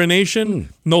 Public urination,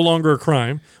 no longer a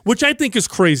crime, which I think is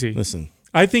crazy. Listen,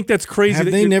 I think that's crazy. have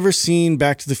that they you're- never seen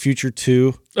Back to the Future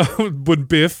 2? when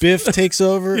Biff. Biff takes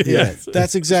over? Yes. Yeah,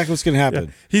 that's exactly what's going to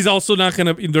happen. He's also not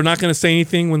going to, they're not going to say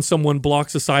anything when someone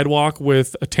blocks a sidewalk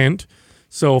with a tent.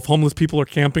 So if homeless people are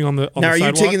camping on the Now, are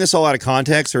sidewalk. you taking this all out of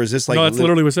context, or is this like? No, that's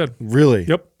literally what he said. Really.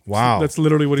 Yep. Wow. That's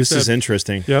literally what he This said. is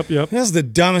interesting. Yep. That's the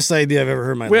dumbest idea I've ever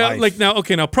heard in my Well, life.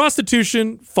 now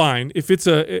prostitution, fine. If it's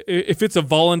a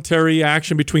voluntary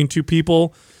action between two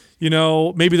people,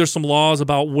 maybe there's some laws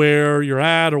about where you're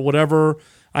at or whatever.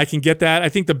 I can get that. I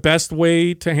think the best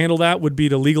way to handle that would be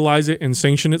to legalize it and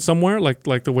sanction it somewhere, like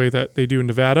the way that they do in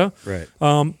Nevada. Right.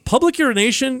 Public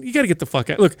urination, you got to get the fuck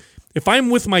out. Look, if I'm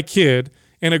with my kid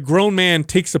and a grown man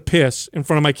takes a piss in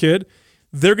front of my kid,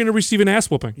 they're going to receive an ass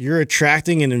whooping. You're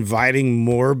attracting and inviting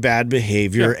more bad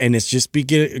behavior, and it's just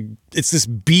it's this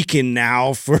beacon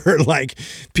now for like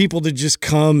people to just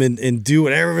come and do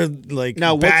whatever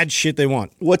bad shit they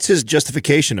want. What's his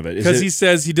justification of it? Because he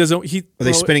says he doesn't. Are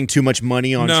they spending too much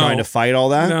money on No. trying to fight all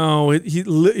that? No,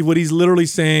 what he's literally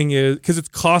saying is because it's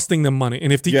costing them money,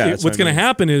 and that's what's what I going to mean.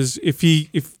 happen is if he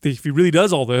really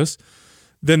does all this,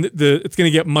 then it's going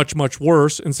to get much, much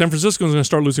worse. And San Francisco is going to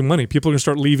start losing money. People are going to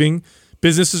start leaving.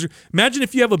 Businesses. Imagine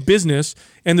if you have a business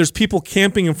and there's people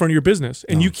camping in front of your business,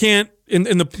 and you can't. And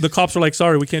the cops are like,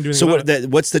 "Sorry, we can't do anything." So about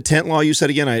it. what's the tent law you said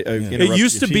again? It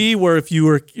used to be where if you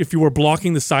were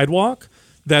blocking the sidewalk,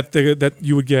 that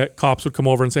you would get cops would come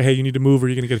over and say, "Hey, you need to move, or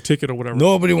you're going to get a ticket or whatever."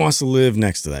 Nobody wants to live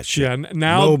next to that shit. Yeah,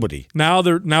 now Nobody. Now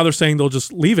they're saying they'll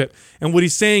just leave it. And what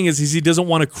he's saying is he doesn't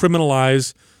want to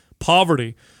criminalize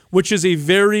poverty, which is a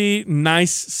very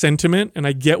nice sentiment, and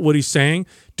I get what he's saying.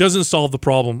 Doesn't solve the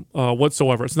problem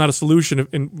whatsoever. It's not a solution,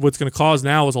 and what's going to cause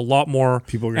now is a lot more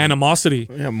animosity.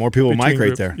 Yeah, more people will between migrate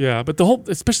groups. there. Yeah, but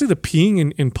especially the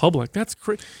peeing in public, that's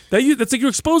crazy. That's like you're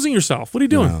exposing yourself. What are you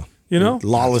doing? Wow. You know,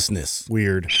 Lawlessness.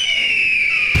 Weird.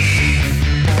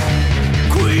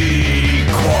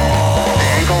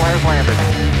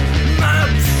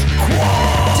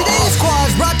 Today's Squad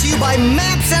is brought to you by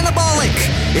MAPS Anabolic.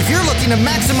 If you're looking to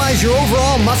maximize your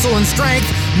overall muscle and strength,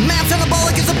 MAPS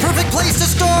Anabolic is the perfect place to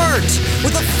start.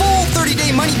 With a full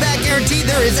 30-day money-back guarantee,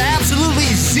 there is absolutely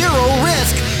zero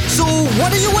risk. So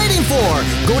what are you waiting for?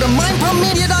 Go to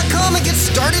mindpumpmedia.com and get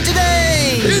started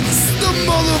today. It's the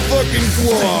motherfucking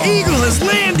Quad. Eagle has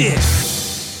landed.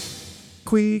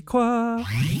 Quee-qua.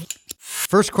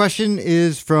 First question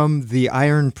is from the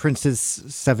Iron Princess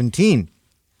 17.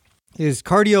 Is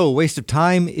cardio a waste of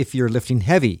time if you're lifting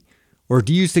heavy? Or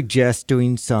do you suggest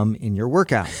doing some in your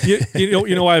workout?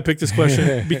 You know why I picked this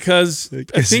question? Because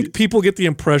I think people get the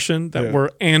impression that we're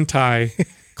anti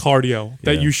cardio,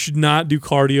 that you should not do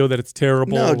cardio, that it's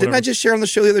terrible. No, didn't I just share on the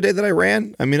show the other day that I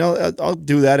ran? I mean, I'll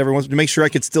do that every once to make sure I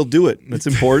could still do it. That's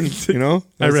important, you know?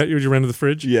 You ran to the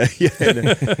fridge? Yeah.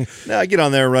 No, I get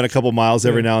on there and run a couple miles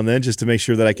every now and then just to make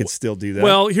sure that I could still do that.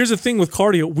 Well, here's the thing with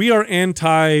cardio. We are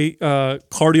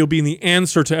anti-cardio being the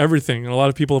answer to everything. And a lot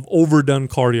of people have overdone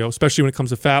cardio, especially when it comes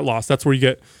to fat loss. That's where you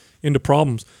get into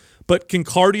problems. But can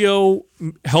cardio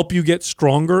help you get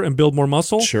stronger and build more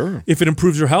muscle? Sure. If it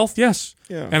improves your health, yes.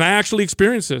 Yeah. And I actually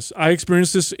experienced this. I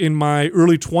experienced this in my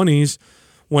early 20s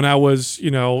when I was,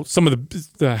 some of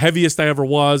the heaviest I ever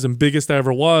was and biggest I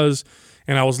ever was.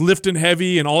 And I was lifting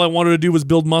heavy, and all I wanted to do was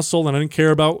build muscle, and I didn't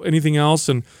care about anything else.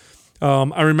 And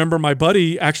I remember my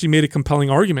buddy actually made a compelling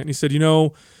argument. He said,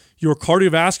 your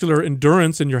cardiovascular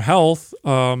endurance and your health,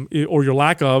 or your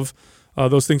lack of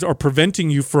those things, are preventing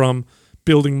you from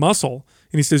building muscle.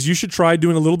 And he says, you should try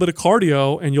doing a little bit of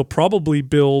cardio and you'll probably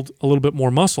build a little bit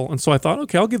more muscle. And so I thought,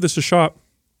 okay, I'll give this a shot.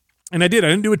 And I did. I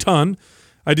didn't do a ton.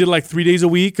 I did like 3 days a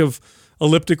week of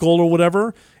elliptical or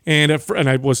whatever. And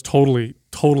I was totally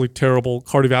terrible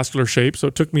cardiovascular shape. So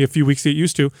it took me a few weeks to get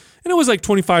used to. And it was like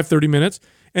 25, 30 minutes.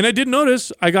 And I did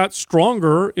notice I got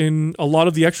stronger in a lot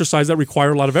of the exercise that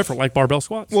require a lot of effort, like barbell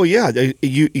squats. Well, yeah,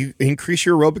 you increase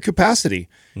your aerobic capacity.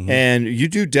 And you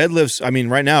do deadlifts. I mean,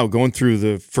 right now, going through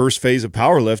the first phase of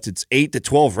power lift, it's 8 to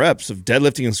 12 reps of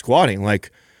deadlifting and squatting.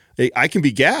 Like, I can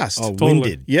be gassed. Oh,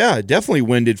 winded. Yeah, definitely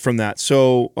winded from that.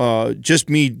 So just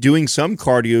me doing some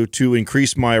cardio to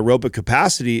increase my aerobic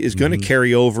capacity is going to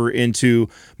carry over into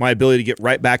my ability to get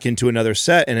right back into another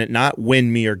set and it not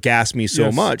wind me or gas me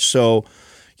so much. So,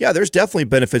 yeah, there's definitely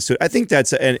benefits to it. I think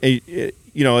that's it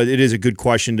is a good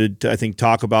question to I think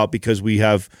talk about because we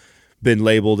have been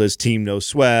labeled as Team No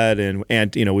Sweat and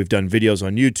we've done videos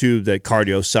on YouTube that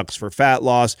cardio sucks for fat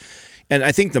loss. And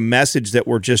I think the message that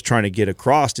we're just trying to get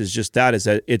across is just that, is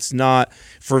that it's not,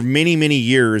 for many, many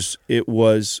years, it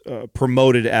was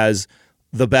promoted as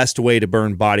the best way to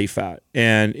burn body fat.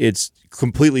 And it's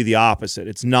completely the opposite.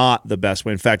 It's not the best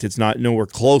way. In fact, it's not nowhere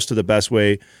close to the best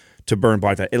way to burn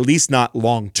body fat, at least not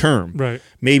long term. Right.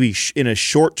 Maybe in a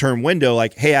short term window,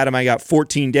 like, hey, Adam, I got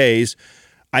 14 days.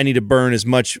 I need to burn as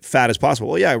much fat as possible.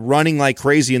 Well, yeah, running like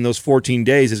crazy in those 14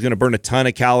 days is going to burn a ton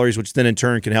of calories, which then in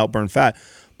turn can help burn fat.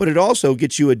 But it also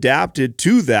gets you adapted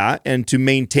to that, and to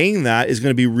maintain that is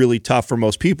going to be really tough for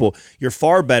most people. You're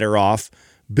far better off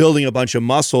building a bunch of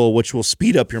muscle, which will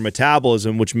speed up your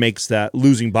metabolism, which makes that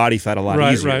losing body fat a lot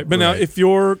easier. Right. But now, if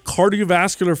your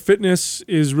cardiovascular fitness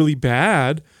is really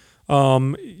bad,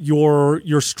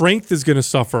 your strength is going to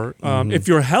suffer. If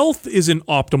your health isn't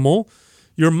optimal,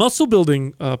 your muscle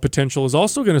building potential is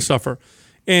also going to suffer.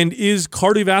 And is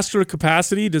cardiovascular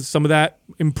capacity, does some of that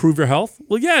improve your health?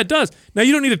 Well, yeah, it does. Now,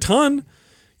 you don't need a ton.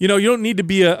 You don't need to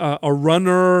be a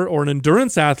runner or an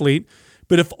endurance athlete.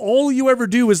 But if all you ever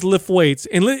do is lift weights,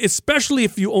 and especially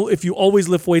if you always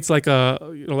lift weights like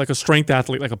a strength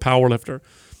athlete, like a power lifter,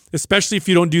 especially if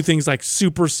you don't do things like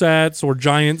supersets or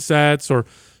giant sets or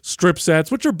strip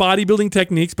sets, which are bodybuilding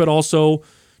techniques, but also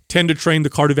tend to train the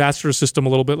cardiovascular system a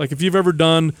little bit. Like if you've ever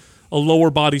done a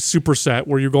lower body superset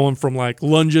where you're going from like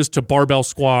lunges to barbell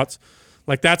squats,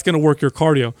 like that's going to work your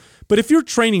cardio. But if you're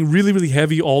training really, really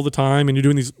heavy all the time and you're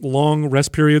doing these long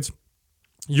rest periods,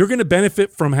 you're going to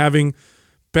benefit from having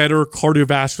better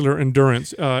cardiovascular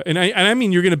endurance. And I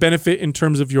mean, you're going to benefit in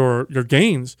terms of your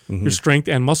gains, your strength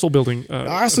and muscle building.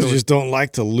 I also just don't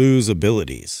like to lose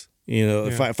abilities.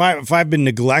 If I've been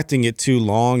neglecting it too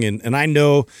long, and I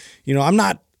know, I'm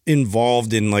not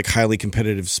involved in like highly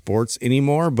competitive sports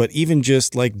anymore, but even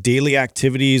just like daily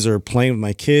activities or playing with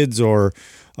my kids or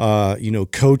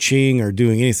coaching or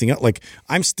doing anything else, like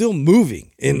I'm still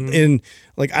moving and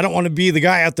like I don't want to be the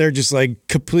guy out there just like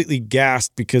completely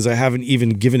gassed because I haven't even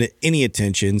given it any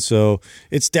attention. So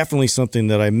it's definitely something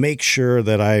that I make sure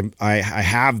that I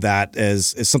have that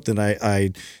as something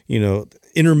I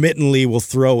intermittently will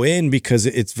throw in, because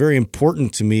it's very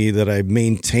important to me that I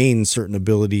maintain certain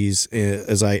abilities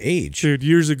as I age. Dude,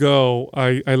 years ago,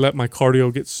 I let my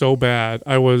cardio get so bad.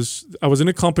 I was in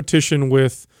a competition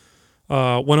with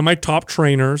one of my top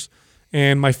trainers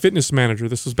and my fitness manager.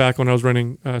 This was back when I was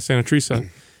running Santa Teresa.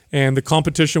 And the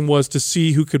competition was to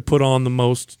see who could gain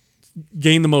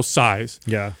the most size.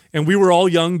 Yeah. And we were all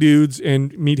young dudes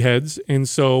and meatheads. And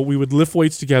so we would lift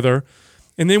weights together.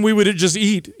 And then we would just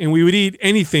eat, and we would eat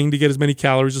anything to get as many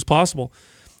calories as possible.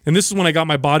 And this is when I got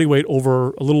my body weight a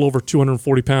little over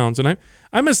 240 pounds. And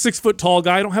I'm a 6 foot tall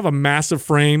guy. I don't have a massive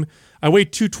frame. I weigh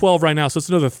 212 right now, so it's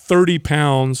another 30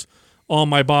 pounds on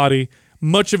my body.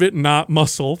 Much of it not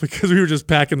muscle, because we were just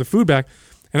packing the food back.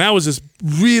 And I was this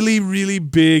really, really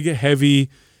big, heavy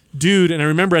dude. And I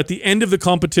remember at the end of the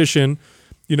competition,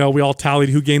 we all tallied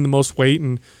who gained the most weight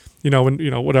and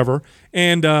whatever.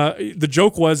 And the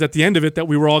joke was at the end of it that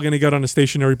we were all going to get on a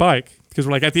stationary bike because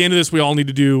we're like, at the end of this, we all need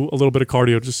to do a little bit of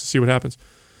cardio just to see what happens.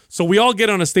 So we all get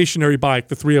on a stationary bike,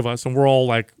 the three of us, and we're all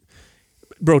like,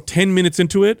 bro, 10 minutes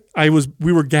into it,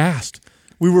 we were gassed.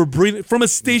 We were breathing from a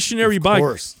stationary bike.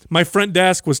 course. My front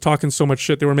desk was talking so much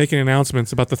shit. They were making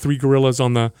announcements about the three gorillas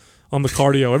on the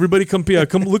cardio. Everybody come to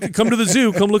the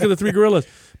zoo. Come look at the three gorillas.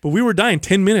 But we were dying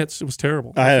 10 minutes. It was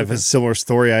terrible. I have a similar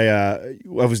story. I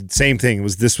was same thing.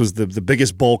 This was the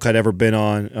biggest bulk I'd ever been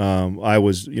on. I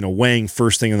was weighing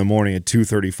first thing in the morning at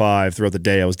 235. Throughout the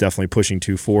day, I was definitely pushing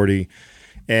 240.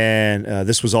 And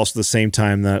this was also the same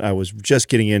time that I was just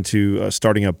getting into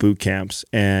starting up boot camps.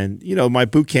 And my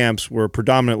boot camps were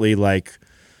predominantly like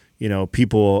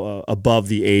people above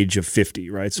the age of 50,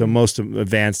 right? So most of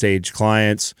advanced age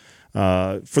clients.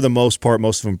 For the most part,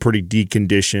 most of them pretty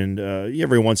deconditioned.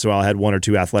 Every once in a while, I had one or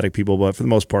two athletic people, but for the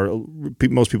most part,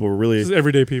 most people were really Just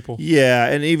everyday people. Yeah,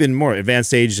 and even more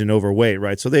advanced aged and overweight,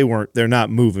 right? So they're not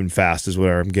moving fast, is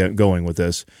where I'm going with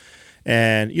this.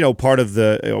 And part of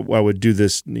I would do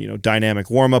this dynamic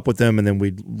warm up with them, and then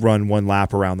we'd run one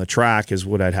lap around the track is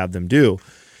what I'd have them do.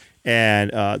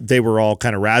 And they were all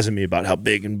kind of razzing me about how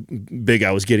big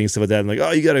I was getting and stuff like that. And like, oh,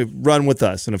 you got to run with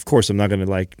us. And of course, I'm not going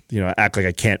to act like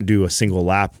I can't do a single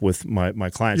lap with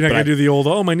my clients. You're not going to do the old,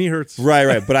 oh, my knee hurts.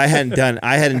 Right. But I hadn't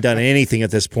done anything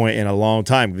at this point in a long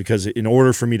time, because in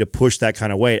order for me to push that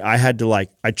kind of weight,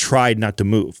 I tried not to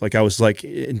move. Like I was like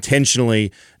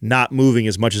intentionally not moving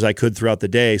as much as I could throughout the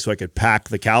day so I could pack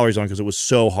the calories on, because it was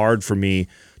so hard for me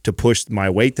to push my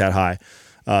weight that high.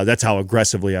 That's how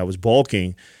aggressively I was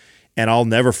bulking. And I'll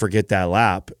never forget that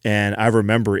lap. And I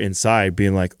remember inside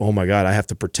being like, oh my God, I have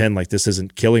to pretend like this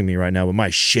isn't killing me right now. But my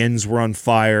shins were on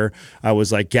fire. I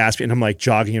was like gasping, and I'm like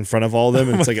jogging in front of all of them.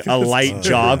 And it's like a light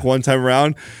jog one time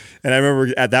around. And I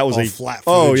remember that was flat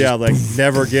oh footed, yeah, like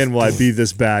never again will I be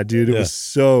this bad, dude. It was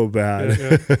so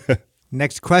bad. Yeah.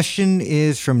 Next question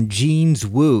is from Jeans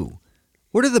Wu.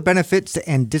 What are the benefits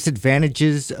and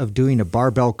disadvantages of doing a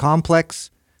barbell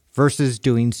complex versus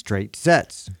doing straight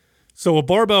sets? So a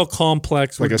barbell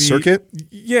complex would Like a be, circuit?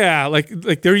 Yeah, like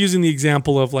they're using the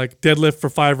example of like deadlift for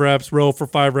 5 reps, row for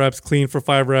 5 reps, clean for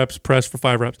 5 reps, press for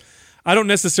 5 reps. I don't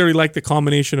necessarily like the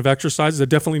combination of exercises. I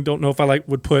definitely don't know if I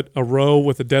would put a row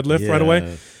with a deadlift right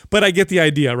away. But I get the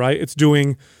idea, right? It's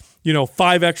doing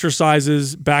 5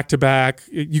 exercises back to back.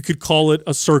 You could call it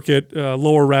a circuit.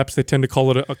 Lower reps, they tend to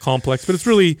call it a complex, but it's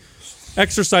really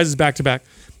exercises back to back.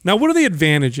 Now, what are the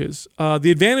advantages? The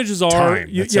advantages are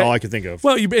Time. That's all I could think of.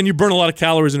 Well, you burn a lot of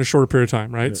calories in a shorter period of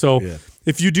time, right?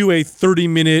 If you do a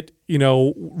 30-minute,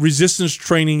 resistance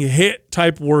training HIIT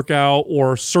type workout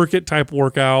or circuit type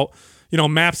workout,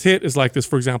 MAPS HIIT is like this,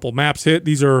 for example. MAPS HIIT,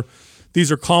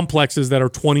 these are complexes that are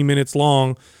 20 minutes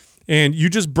long, and you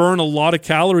just burn a lot of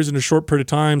calories in a short period of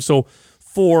time. So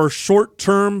for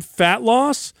short-term fat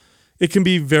loss, it can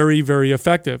be very, very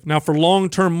effective. Now, for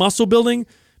long-term muscle building,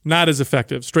 not as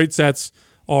effective. Straight sets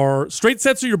are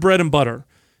your bread and butter.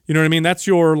 You know what I mean? That's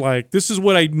your this is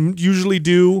what I usually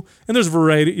do. And there's a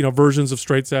variety, versions of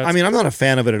straight sets. I mean, I'm not a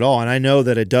fan of it at all. And I know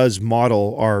that it does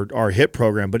model our HIIT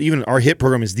program, but even our HIIT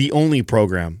program is the only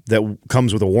program that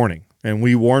comes with a warning. And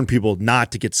we warn people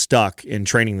not to get stuck in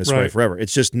training this way forever.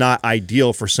 It's just not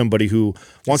ideal for somebody who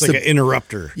wants an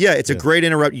interrupter. Yeah, it's a great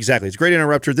interrupt. Exactly. It's a great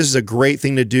interrupter. This is a great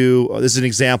thing to do. This is an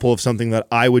example of something that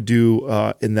I would do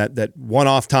in that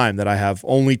one-off time that I have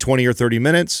only 20 or 30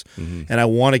 minutes, and I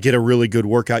want to get a really good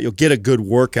workout. You'll get a good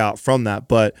workout from that,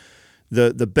 but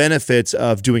the benefits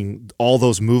of doing all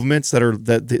those movements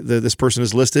that this person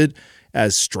has listed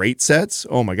as straight sets,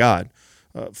 oh my God.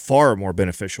 Far more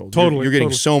beneficial. Totally, you're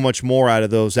getting so much more out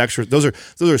of those extra. Those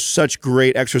are such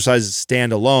great exercises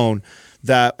standalone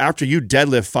that after you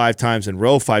deadlift 5 times and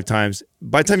row 5 times,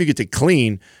 by the time you get to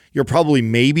clean, you're probably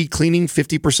maybe cleaning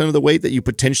 50% of the weight that you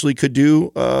potentially could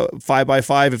do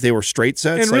 5x5 if they were straight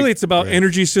sets. And really, it's about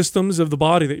energy systems of the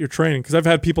body that you're training. Because I've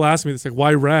had people ask me this,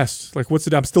 why rest? What's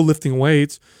it? I'm still lifting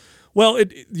weights. Well,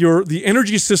 the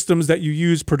energy systems that you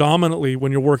use predominantly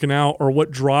when you're working out are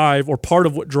what drive, or part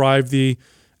of what drive the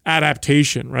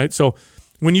adaptation, right? So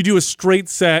when you do a straight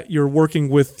set, you're working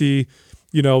with the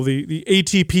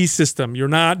ATP system. You're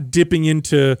not dipping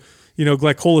into,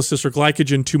 glycolysis or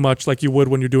glycogen too much like you would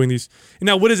when you're doing these. And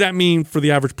now, what does that mean for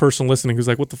the average person listening who's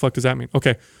like, what the fuck does that mean?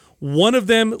 Okay. One of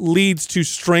them leads to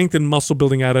strength and muscle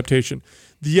building adaptation.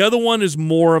 The other one is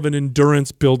more of an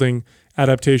endurance building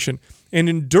adaptation. And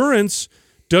endurance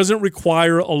doesn't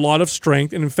require a lot of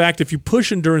strength. And in fact, if you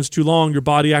push endurance too long, your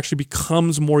body actually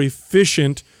becomes more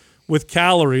efficient with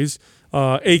calories,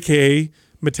 aka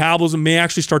metabolism may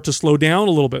actually start to slow down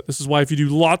a little bit. This is why if you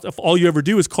do if all you ever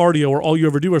do is cardio or all you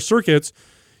ever do are circuits,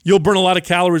 you'll burn a lot of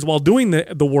calories while doing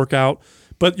the workout,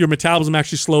 but your metabolism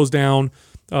actually slows down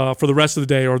for the rest of the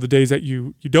day or the days that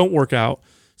you don't work out.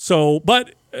 So,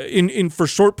 but in for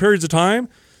short periods of time,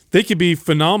 they could be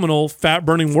phenomenal fat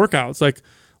burning workouts. Like,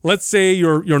 let's say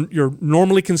you're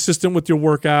normally consistent with your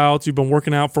workouts, you've been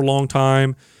working out for a long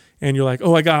time, and you're like,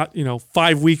 oh, I got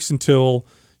 5 weeks until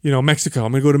Mexico.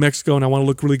 I'm going to go to Mexico and I want to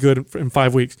look really good in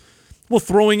 5 weeks. Well,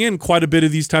 throwing in quite a bit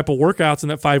of these type of workouts in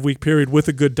that 5 week period with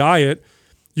a good diet,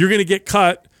 you're going to get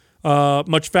cut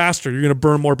much faster. You're going to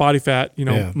burn more body fat,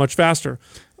 much faster.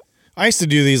 I used to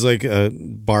do these like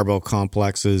barbell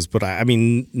complexes, but I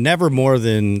mean, never more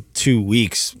than 2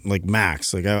 weeks, like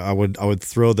max. Like I would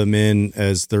throw them in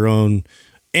as their own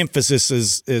emphasis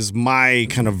is my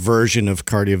kind of version of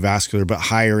cardiovascular, but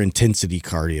higher intensity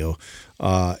cardio.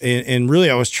 And really,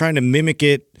 I was trying to mimic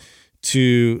it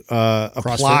to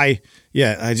apply.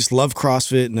 Yeah, I just love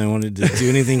CrossFit, and I wanted to do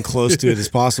anything close to it as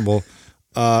possible.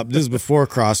 This is before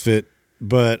CrossFit,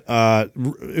 but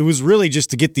it was really just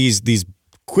to get these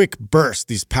quick bursts,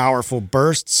 these powerful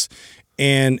bursts,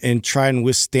 and try and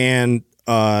withstand.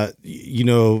 Like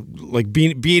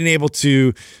being able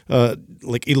to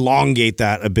like elongate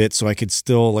that a bit, so I could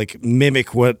still like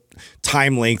mimic what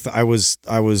time length I was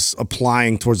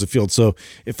applying towards the field. So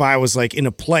if I was like in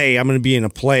a play, I'm going to be in a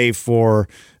play for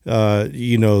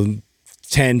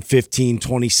 10, 15,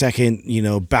 20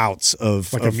 second, bouts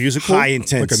of a musical, high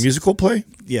intense, like a musical play.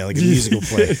 Yeah, like a musical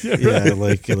play. Yeah,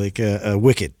 like a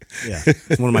Wicked. Yeah,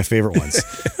 it's one of my favorite ones.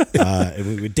 And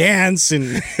we would dance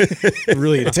and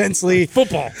really intensely.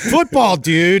 Football,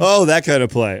 dude. Oh, that kind of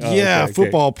play. Oh, yeah, okay.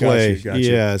 football play. Gotcha.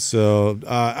 Yeah, so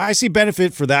I see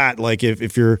benefit for that. Like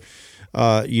if you're,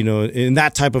 in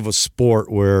that type of a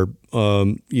sport where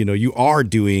you are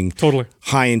doing totally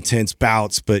high intense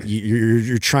bouts, but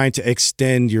you're trying to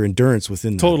extend your endurance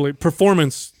within that. Totally.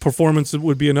 Performance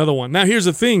would be another one. Now, here's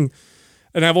the thing,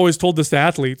 and I've always told this to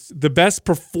athletes, the best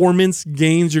performance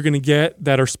gains you're going to get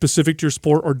that are specific to your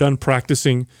sport are done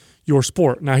practicing your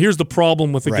sport. Now, here's the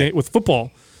problem with with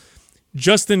football.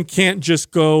 Justin can't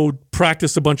just go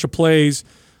practice a bunch of plays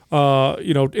in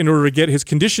order to get his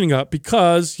conditioning up,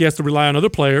 because he has to rely on other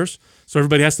players. So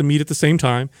everybody has to meet at the same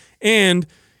time. And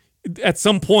at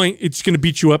some point, it's going to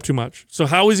beat you up too much. So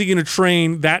how is he going to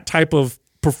train that type of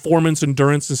performance,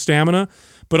 endurance, and stamina,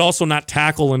 but also not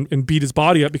tackle and beat his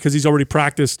body up because he's already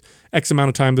practiced X amount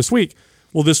of time this week?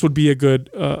 Well, this would be a good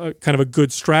kind of a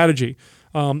good strategy.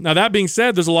 Now, that being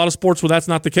said, there's a lot of sports where that's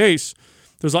not the case.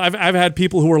 I've had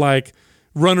people who are like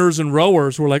runners and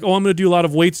rowers who are like, oh, I'm going to do a lot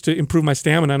of weights to improve my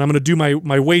stamina, and I'm going to do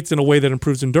my weights in a way that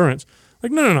improves endurance.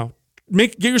 Like, no.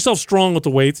 Get yourself strong with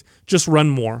the weights. Just run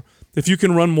more. If you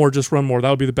can run more, just run more. That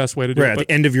would be the best way to do it. At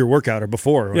the end of your workout or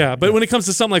before. Right? Yeah, but when it comes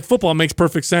to something like football, it makes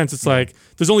perfect sense. It's like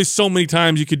there's only so many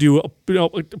times you could do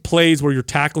plays where you're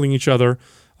tackling each other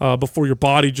before your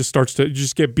body just starts to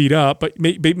just get beat up. But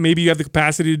maybe you have the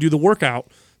capacity to do the workout.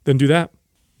 Then do that.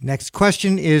 Next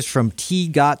question is from T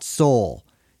Got Soul.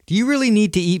 Do you really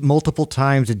need to eat multiple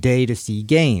times a day to see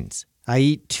gains? I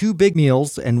eat 2 big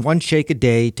meals and 1 shake a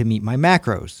day to meet my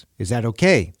macros. Is that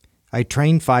okay? I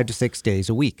train 5 to 6 days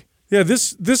a week. Yeah,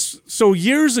 so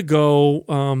years ago,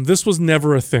 this was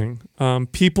never a thing.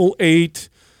 People ate,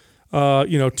 2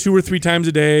 or 3 times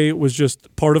a day. It was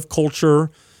just part of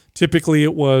culture. Typically,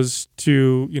 it was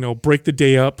to, break the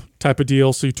day up type of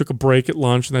deal. So you took a break at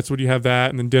lunch, and that's what you have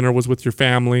that. And then dinner was with your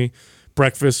family.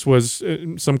 Breakfast was,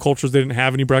 in some cultures, they didn't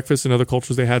have any breakfast. In other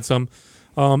cultures, they had some.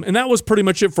 And that was pretty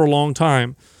much it for a long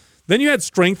time. Then you had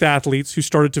strength athletes who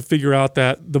started to figure out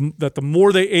that the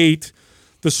more they ate,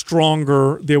 the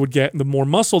stronger they would get and the more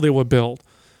muscle they would build.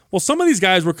 Well, some of these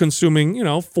guys were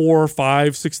consuming, 4,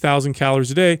 5, 6,000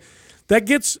 calories a day. That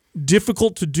gets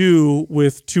difficult to do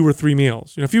with 2 or 3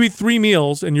 meals. If you eat 3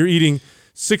 meals and you're eating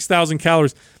 6,000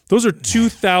 calories, those are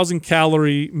 2,000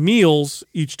 calorie meals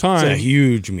each time. It's a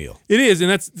huge meal. It is,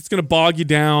 and it's going to bog you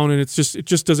down, and it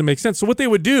just doesn't make sense. So what they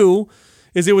would do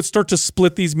is they would start to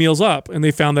split these meals up, and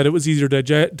they found that it was easier to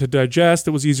digest.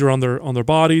 It was easier on their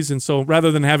bodies, and so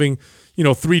rather than having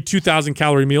 3 2,000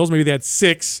 calorie meals, maybe they had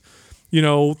 6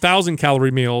 1,000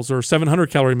 calorie meals or 700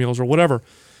 calorie meals or whatever.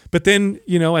 But then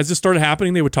as this started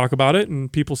happening, they would talk about it, and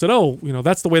people said, oh,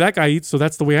 that's the way that guy eats, so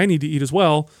that's the way I need to eat as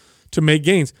well to make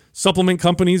gains. Supplement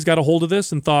companies got a hold of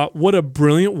this and thought, what a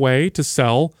brilliant way to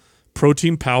sell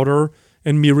protein powder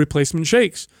and meal replacement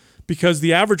shakes, because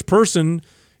the average person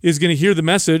is going to hear the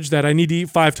message that I need to eat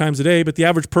 5 times a day, but the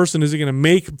average person isn't going to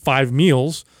make 5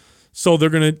 meals. So what they're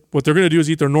going to do is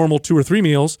eat their normal 2 or 3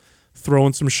 meals, throw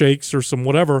in some shakes or some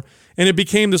whatever. And it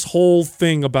became this whole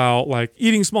thing about like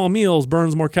eating small meals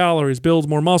burns more calories, builds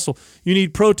more muscle. You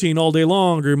need protein all day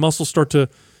long or your muscles start to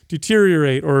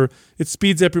deteriorate, or it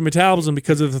speeds up your metabolism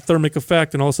because of the thermic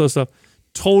effect and all this other stuff.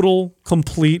 Total,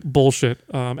 complete bullshit.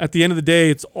 At the end of the day,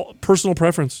 it's all personal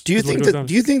preference. Do you think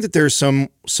that there's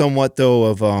somewhat though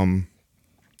of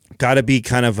got to be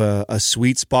kind of a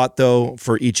sweet spot though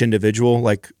for each individual?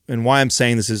 Like, and why I'm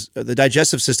saying this is the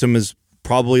digestive system is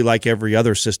probably like every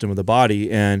other system of the body,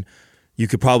 and you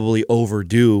could probably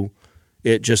overdo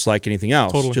it just like anything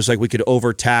else. Totally. Just like we could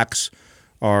overtax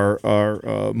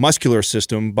our muscular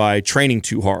system by training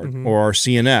too hard, or our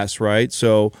CNS, right?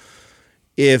 So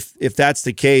if that's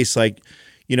the case, like,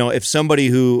 you know, if somebody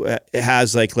who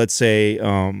has like, let's say,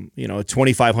 you know, a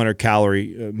 2,500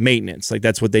 calorie maintenance, like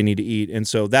that's what they need to eat. And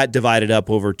so that divided up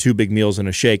over 2 big meals and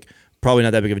a shake, probably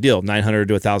not that big of a deal. 900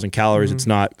 to 1,000 calories. It's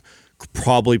not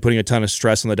probably putting a ton of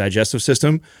stress on the digestive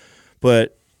system.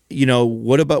 But, you know,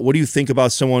 what do you think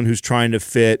about someone who's trying to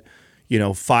fit, you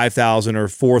know, 5,000 or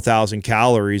 4,000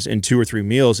 calories in 2 or 3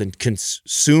 meals and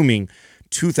consuming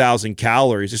 2,000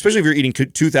 calories, especially if you're eating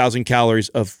 2,000 calories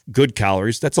of good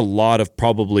calories? That's a lot of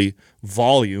probably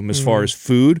volume as far as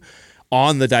food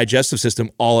on the digestive system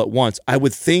all at once. I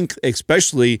would think,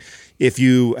 especially if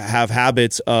you have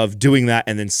habits of doing that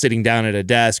and then sitting down at a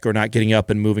desk or not getting up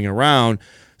and moving around,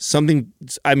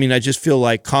 I just feel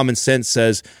like common sense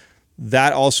says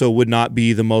that also would not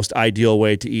be the most ideal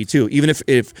way to eat too. Even if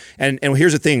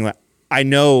here's the thing, I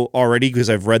know already because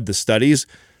I've read the studies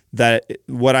that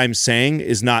what I'm saying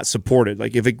is not supported.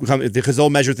 Like because they'll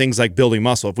measure things like building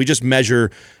muscle. If we just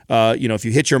measure, if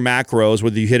you hit your macros,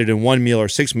 whether you hit it in 1 meal or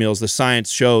 6 meals, the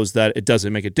science shows that it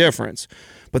doesn't make a difference.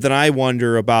 But then I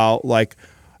wonder about like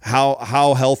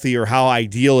how healthy or how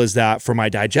ideal is that for my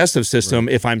digestive system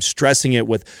if I'm stressing it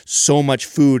with so much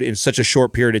food in such a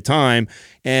short period of time?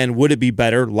 And would it be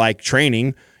better, like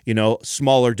training, you know,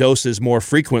 smaller doses more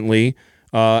frequently?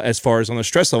 As far as on the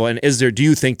stress level, and do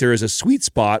you think there is a sweet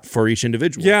spot for each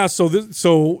individual? Yeah,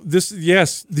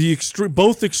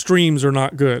 both extremes are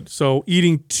not good. So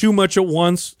eating too much at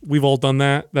once, we've all done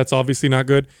that. That's obviously not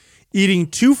good. Eating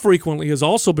too frequently has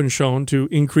also been shown to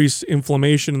increase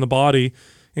inflammation in the body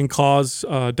and cause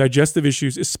digestive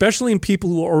issues, especially in people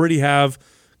who already have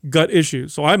gut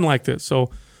issues. So I'm like this.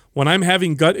 So when I'm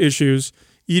having gut issues,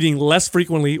 eating less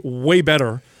frequently, way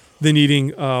better than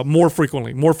eating more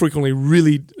frequently. More frequently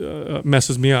really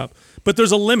messes me up. But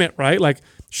there's a limit, right? Like,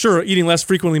 sure, eating less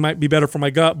frequently might be better for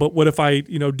my gut, but what if I,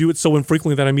 do it so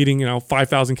infrequently that I'm eating,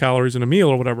 5,000 calories in a meal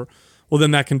or whatever? Well, then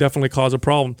that can definitely cause a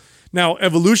problem. Now,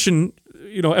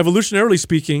 evolutionarily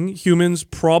speaking, humans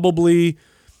probably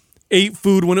ate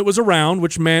food when it was around,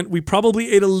 which meant we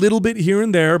probably ate a little bit here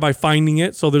and there by finding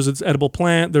it. So there's this edible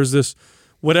plant, there's this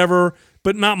whatever,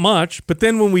 but not much. But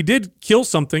then when we did kill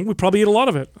something, we probably ate a lot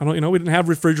of it. We didn't have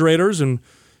refrigerators and,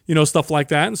 stuff like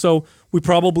that. And so we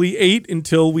probably ate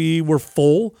until we were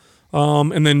full.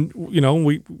 And then,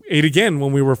 we ate again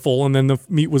when we were full, and then the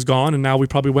meat was gone. And now we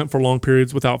probably went for long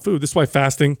periods without food. This is why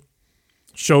fasting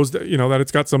shows that, that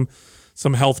it's got some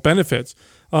health benefits.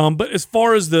 But as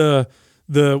far as the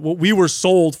what we were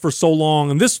sold for so long,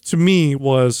 and this to me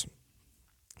was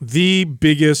the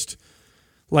biggest,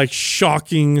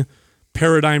 shocking,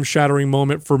 paradigm shattering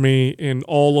moment for me in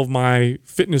all of my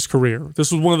fitness career. This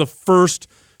was one of the first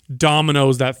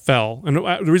dominoes that fell. And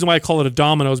the reason why I call it a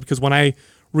domino is because when I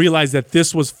realized that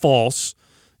this was false,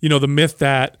 the myth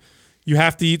that you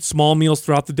have to eat small meals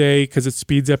throughout the day because it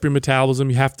speeds up your metabolism.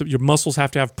 Your muscles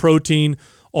have to have protein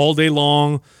all day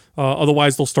long.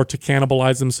 Otherwise they'll start to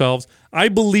cannibalize themselves. I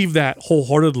believe that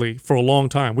wholeheartedly for a long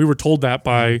time. We were told that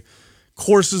by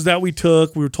courses that we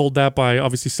took. We were told that by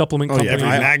obviously supplement companies. Every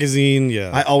magazine. Yeah,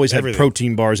 I always had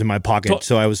protein bars in my pocket,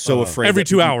 so I was so afraid every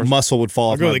 2 hours muscle would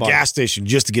fall off my body. Go to the gas station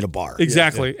just to get a bar.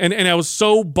 Exactly. Yeah. And I was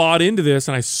so bought into this,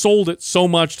 and I sold it so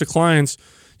much to clients.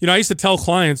 I used to tell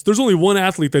clients, there's only one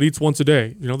athlete that eats once a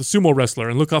day, the sumo wrestler,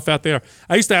 and look how fat they are.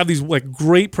 I used to have these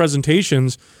great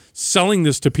presentations selling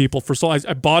this to people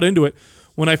I bought into it.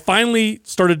 When I finally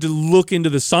started to look into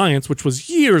the science, which was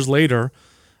years later,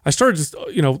 I started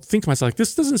to, think to myself,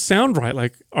 this doesn't sound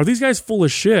right. Are these guys full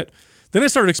of shit? Then I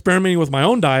started experimenting with my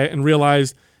own diet and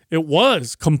realized it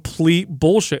was complete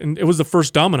bullshit. And it was the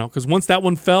first domino, because once that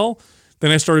one fell, then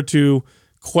I started to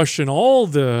question all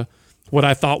what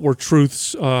I thought were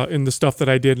truths in the stuff that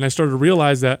I did. And I started to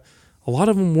realize that a lot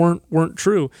of them weren't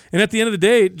true. And at the end of the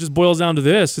day, it just boils down to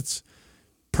this. It's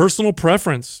personal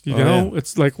preference.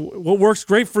 It's what works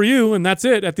great for you, and that's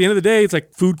it. At the end of the day, it's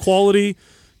food quality,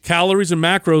 calories and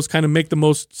macros kind of make the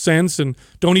most sense, and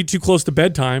don't eat too close to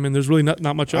bedtime. And there's really not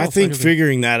much else. I think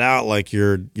figuring that out, like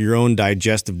your own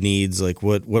digestive needs, like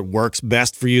what works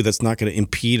best for you, that's not going to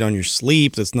impede on your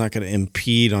sleep, that's not going to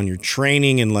impede on your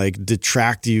training and like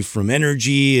detract you from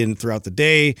energy and throughout the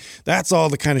day. That's all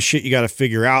the kind of shit you got to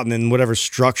figure out. And then whatever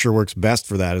structure works best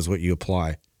for that is what you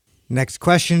apply. Next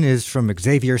question is from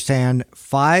Xavier San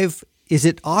 5. Is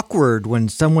it awkward when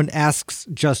someone asks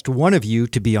just one of you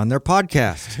to be on their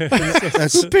podcast?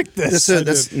 Who picked this?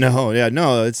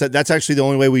 That's actually the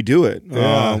only way we do it.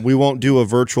 Yeah. We won't do a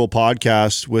virtual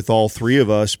podcast with all three of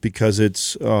us because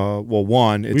it's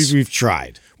we've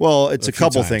tried. Well, it's a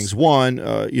couple times. things. One,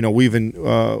 we've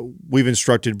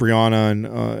instructed Brianna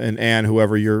and Ann,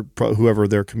 whoever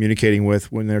they're communicating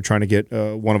with when they're trying to get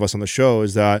one of us on the show,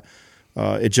 is that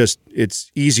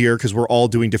it's easier because we're all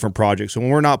doing different projects. So when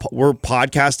we're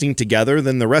podcasting together,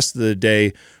 then the rest of the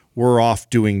day we're off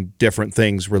doing different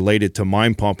things related to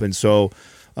Mind Pump. And so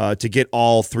to get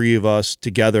all three of us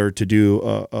together to do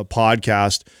a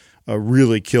podcast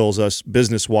really kills us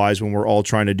business wise when we're all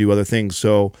trying to do other things.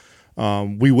 So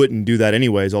we wouldn't do that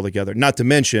anyways altogether. Not to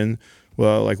mention,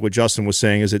 well, like what Justin was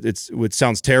saying, is it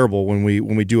sounds terrible when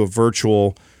we do a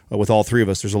virtual with all three of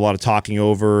us. There's a lot of talking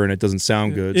over, and it doesn't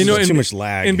sound good. Too much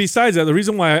lag. And besides that, the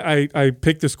reason why I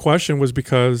picked this question was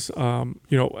because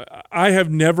I have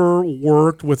never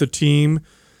worked with a team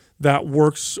that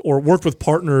works or worked with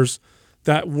partners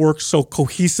that work so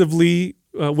cohesively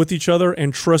with each other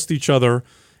and trust each other,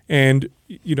 and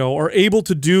are able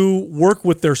to work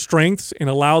with their strengths and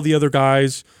allow the other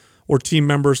guys or team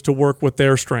members to work with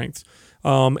their strengths.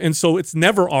 And so it's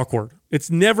never awkward. It's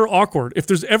never awkward. If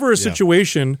there's ever a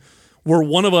situation where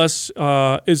one of us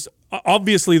is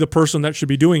obviously the person that should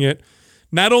be doing it,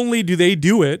 not only do they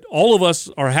do it, all of us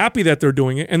are happy that they're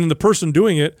doing it, and then the person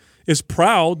doing it is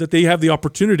proud that they have the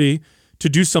opportunity to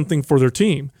do something for their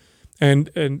team.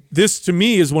 And this, to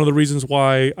me, is one of the reasons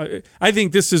why I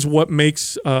think this is what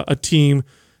makes a team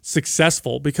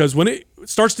successful, because when it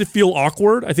starts to feel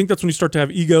awkward, I think that's when you start to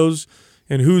have egos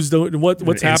and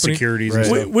what's happening,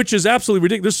 insecurities, which is absolutely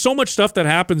ridiculous. There's so much stuff that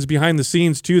happens behind the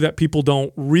scenes too that people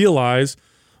don't realize.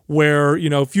 Where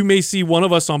if you may see one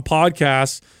of us on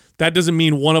podcasts, that doesn't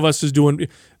mean one of us is doing.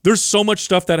 There's so much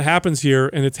stuff that happens here,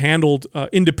 and it's handled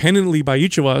independently by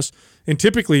each of us, and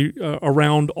typically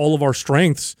around all of our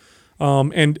strengths.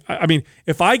 And I mean,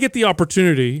 if I get the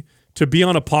opportunity to be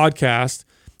on a podcast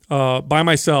by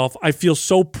myself, I feel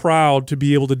so proud to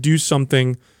be able to do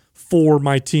something for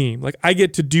my team. Like, I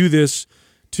get to do this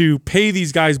to pay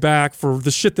these guys back for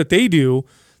the shit that they do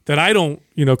that I don't,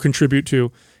 contribute to.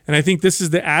 And I think this is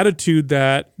the attitude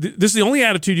this is the only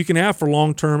attitude you can have for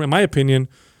long-term, in my opinion,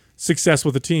 success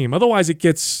with a team. Otherwise it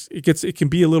can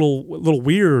be a little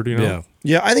weird,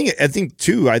 Yeah, I think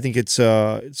too. I think it's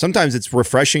sometimes it's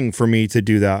refreshing for me to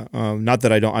do that. Not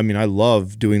that I don't. I mean, I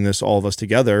love doing this, all of us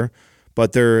together.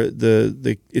 But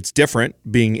it's different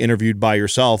being interviewed by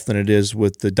yourself than it is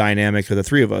with the dynamic of the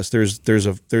three of us.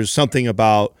 There's something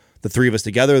about the three of us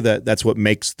together that's what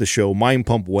makes the show Mind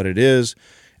Pump what it is.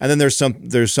 And then there's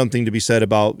something to be said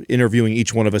about interviewing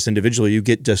each one of us individually. You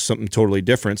get just something totally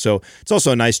different. So it's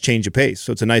also a nice change of pace.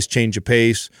 So it's a nice change of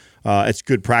pace. It's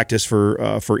good practice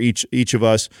for each of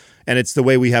us, and it's the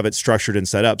way we have it structured and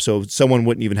set up. So someone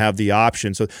wouldn't even have the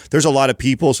option. So there's a lot of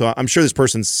people. So I'm sure this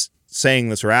person's saying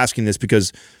this or asking this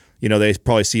because they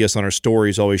probably see us on our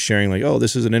stories always sharing like, oh,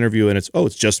 this is an interview, and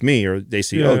it's just me, or they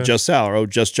see just Sal, or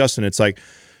just Justin. It's like,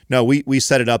 no, we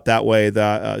set it up that way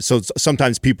that so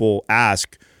sometimes people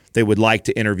ask, they would like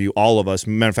to interview all of us.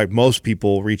 Matter of fact, most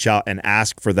people reach out and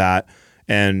ask for that,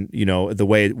 and the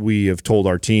way we have told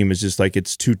our team is just like,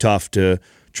 it's too tough to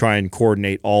try and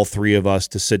coordinate all three of us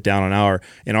to sit down an hour.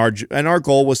 And our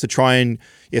goal was to try and,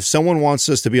 if someone wants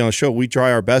us to be on the show, we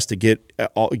try our best to get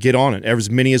on it, as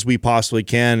many as we possibly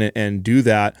can, and do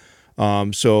that.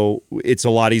 So it's a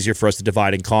lot easier for us to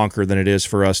divide and conquer than it is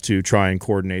for us to try and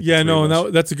coordinate. Yeah, no,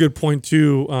 and that's a good point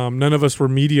too. None of us were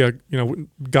media,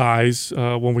 guys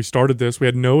when we started this. We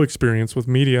had no experience with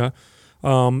media,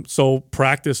 so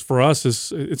practice for us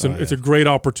it's a great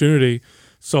opportunity.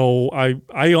 So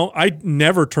I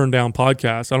never turn down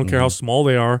podcasts. I don't care how small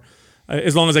they are,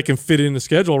 as long as I can fit it in the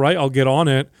schedule. Right, I'll get on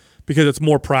it because it's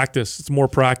more practice. It's more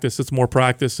practice,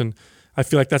 and I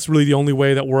feel like that's really the only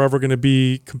way that we're ever going to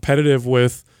be competitive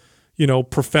with,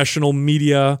 professional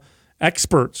media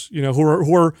experts.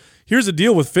 Who are. Here's the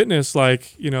deal with fitness.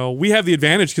 Like, we have the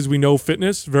advantage because we know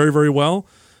fitness very, very well.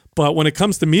 But when it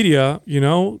comes to media,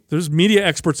 there's media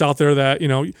experts out there that,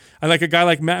 I like a guy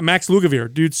like Max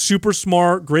Lugavere, dude, super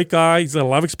smart, great guy. He's got a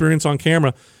lot of experience on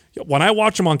camera. when I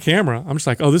watch him on camera, I'm just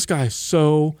like, oh, this guy is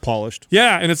so Polished.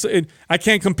 Yeah, and I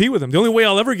can't compete with him. The only way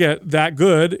I'll ever get that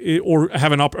good or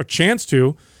have a chance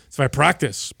to is if I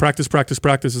practice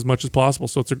as much as possible.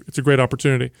 So it's a great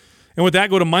opportunity. And with that,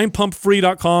 go to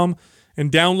mindpumpfree.com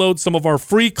and download some of our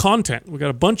free content. We got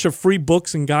a bunch of free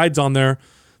books and guides on there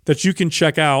that you can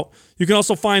check out. You can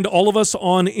also find all of us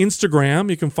on Instagram.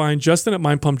 You can find Justin at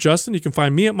mindpumpjustin. You can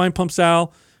find me at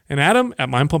mindpumpsal. And Adam at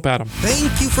Mind Pump Adam.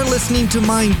 Thank you for listening to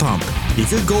Mind Pump.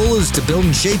 If your goal is to build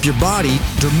and shape your body,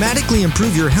 dramatically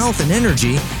improve your health and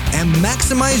energy, and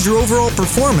maximize your overall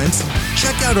performance,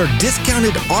 check out our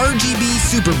discounted RGB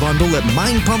Super Bundle at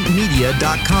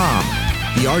mindpumpmedia.com.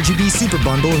 The RGB Super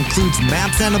Bundle includes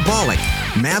MAPS Anabolic,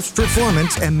 MAPS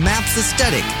Performance, and MAPS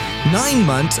Aesthetic. 9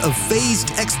 months of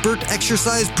phased expert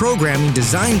exercise programming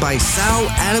designed by Sal,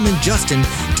 Adam, and Justin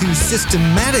to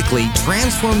systematically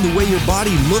transform the way your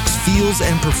body looks, feels,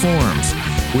 and performs.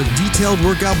 With detailed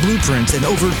workout blueprints and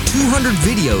over 200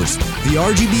 videos, the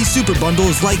RGB Super Bundle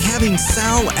is like having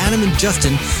Sal, Adam, and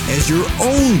Justin as your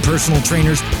own personal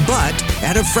trainers, but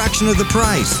at a fraction of the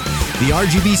price. The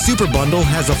RGB Super Bundle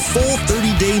has a full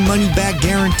 30-day money-back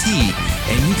guarantee,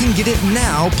 and you can get it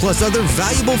now plus other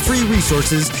valuable free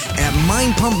resources at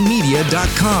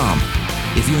mindpumpmedia.com.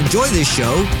 If you enjoy this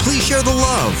show, please share the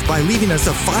love by leaving us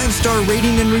a 5-star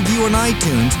rating and review on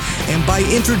iTunes and by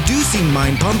introducing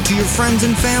Mind Pump to your friends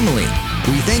and family.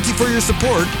 We thank you for your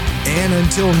support, and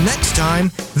until next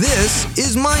time, this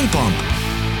is Mind Pump.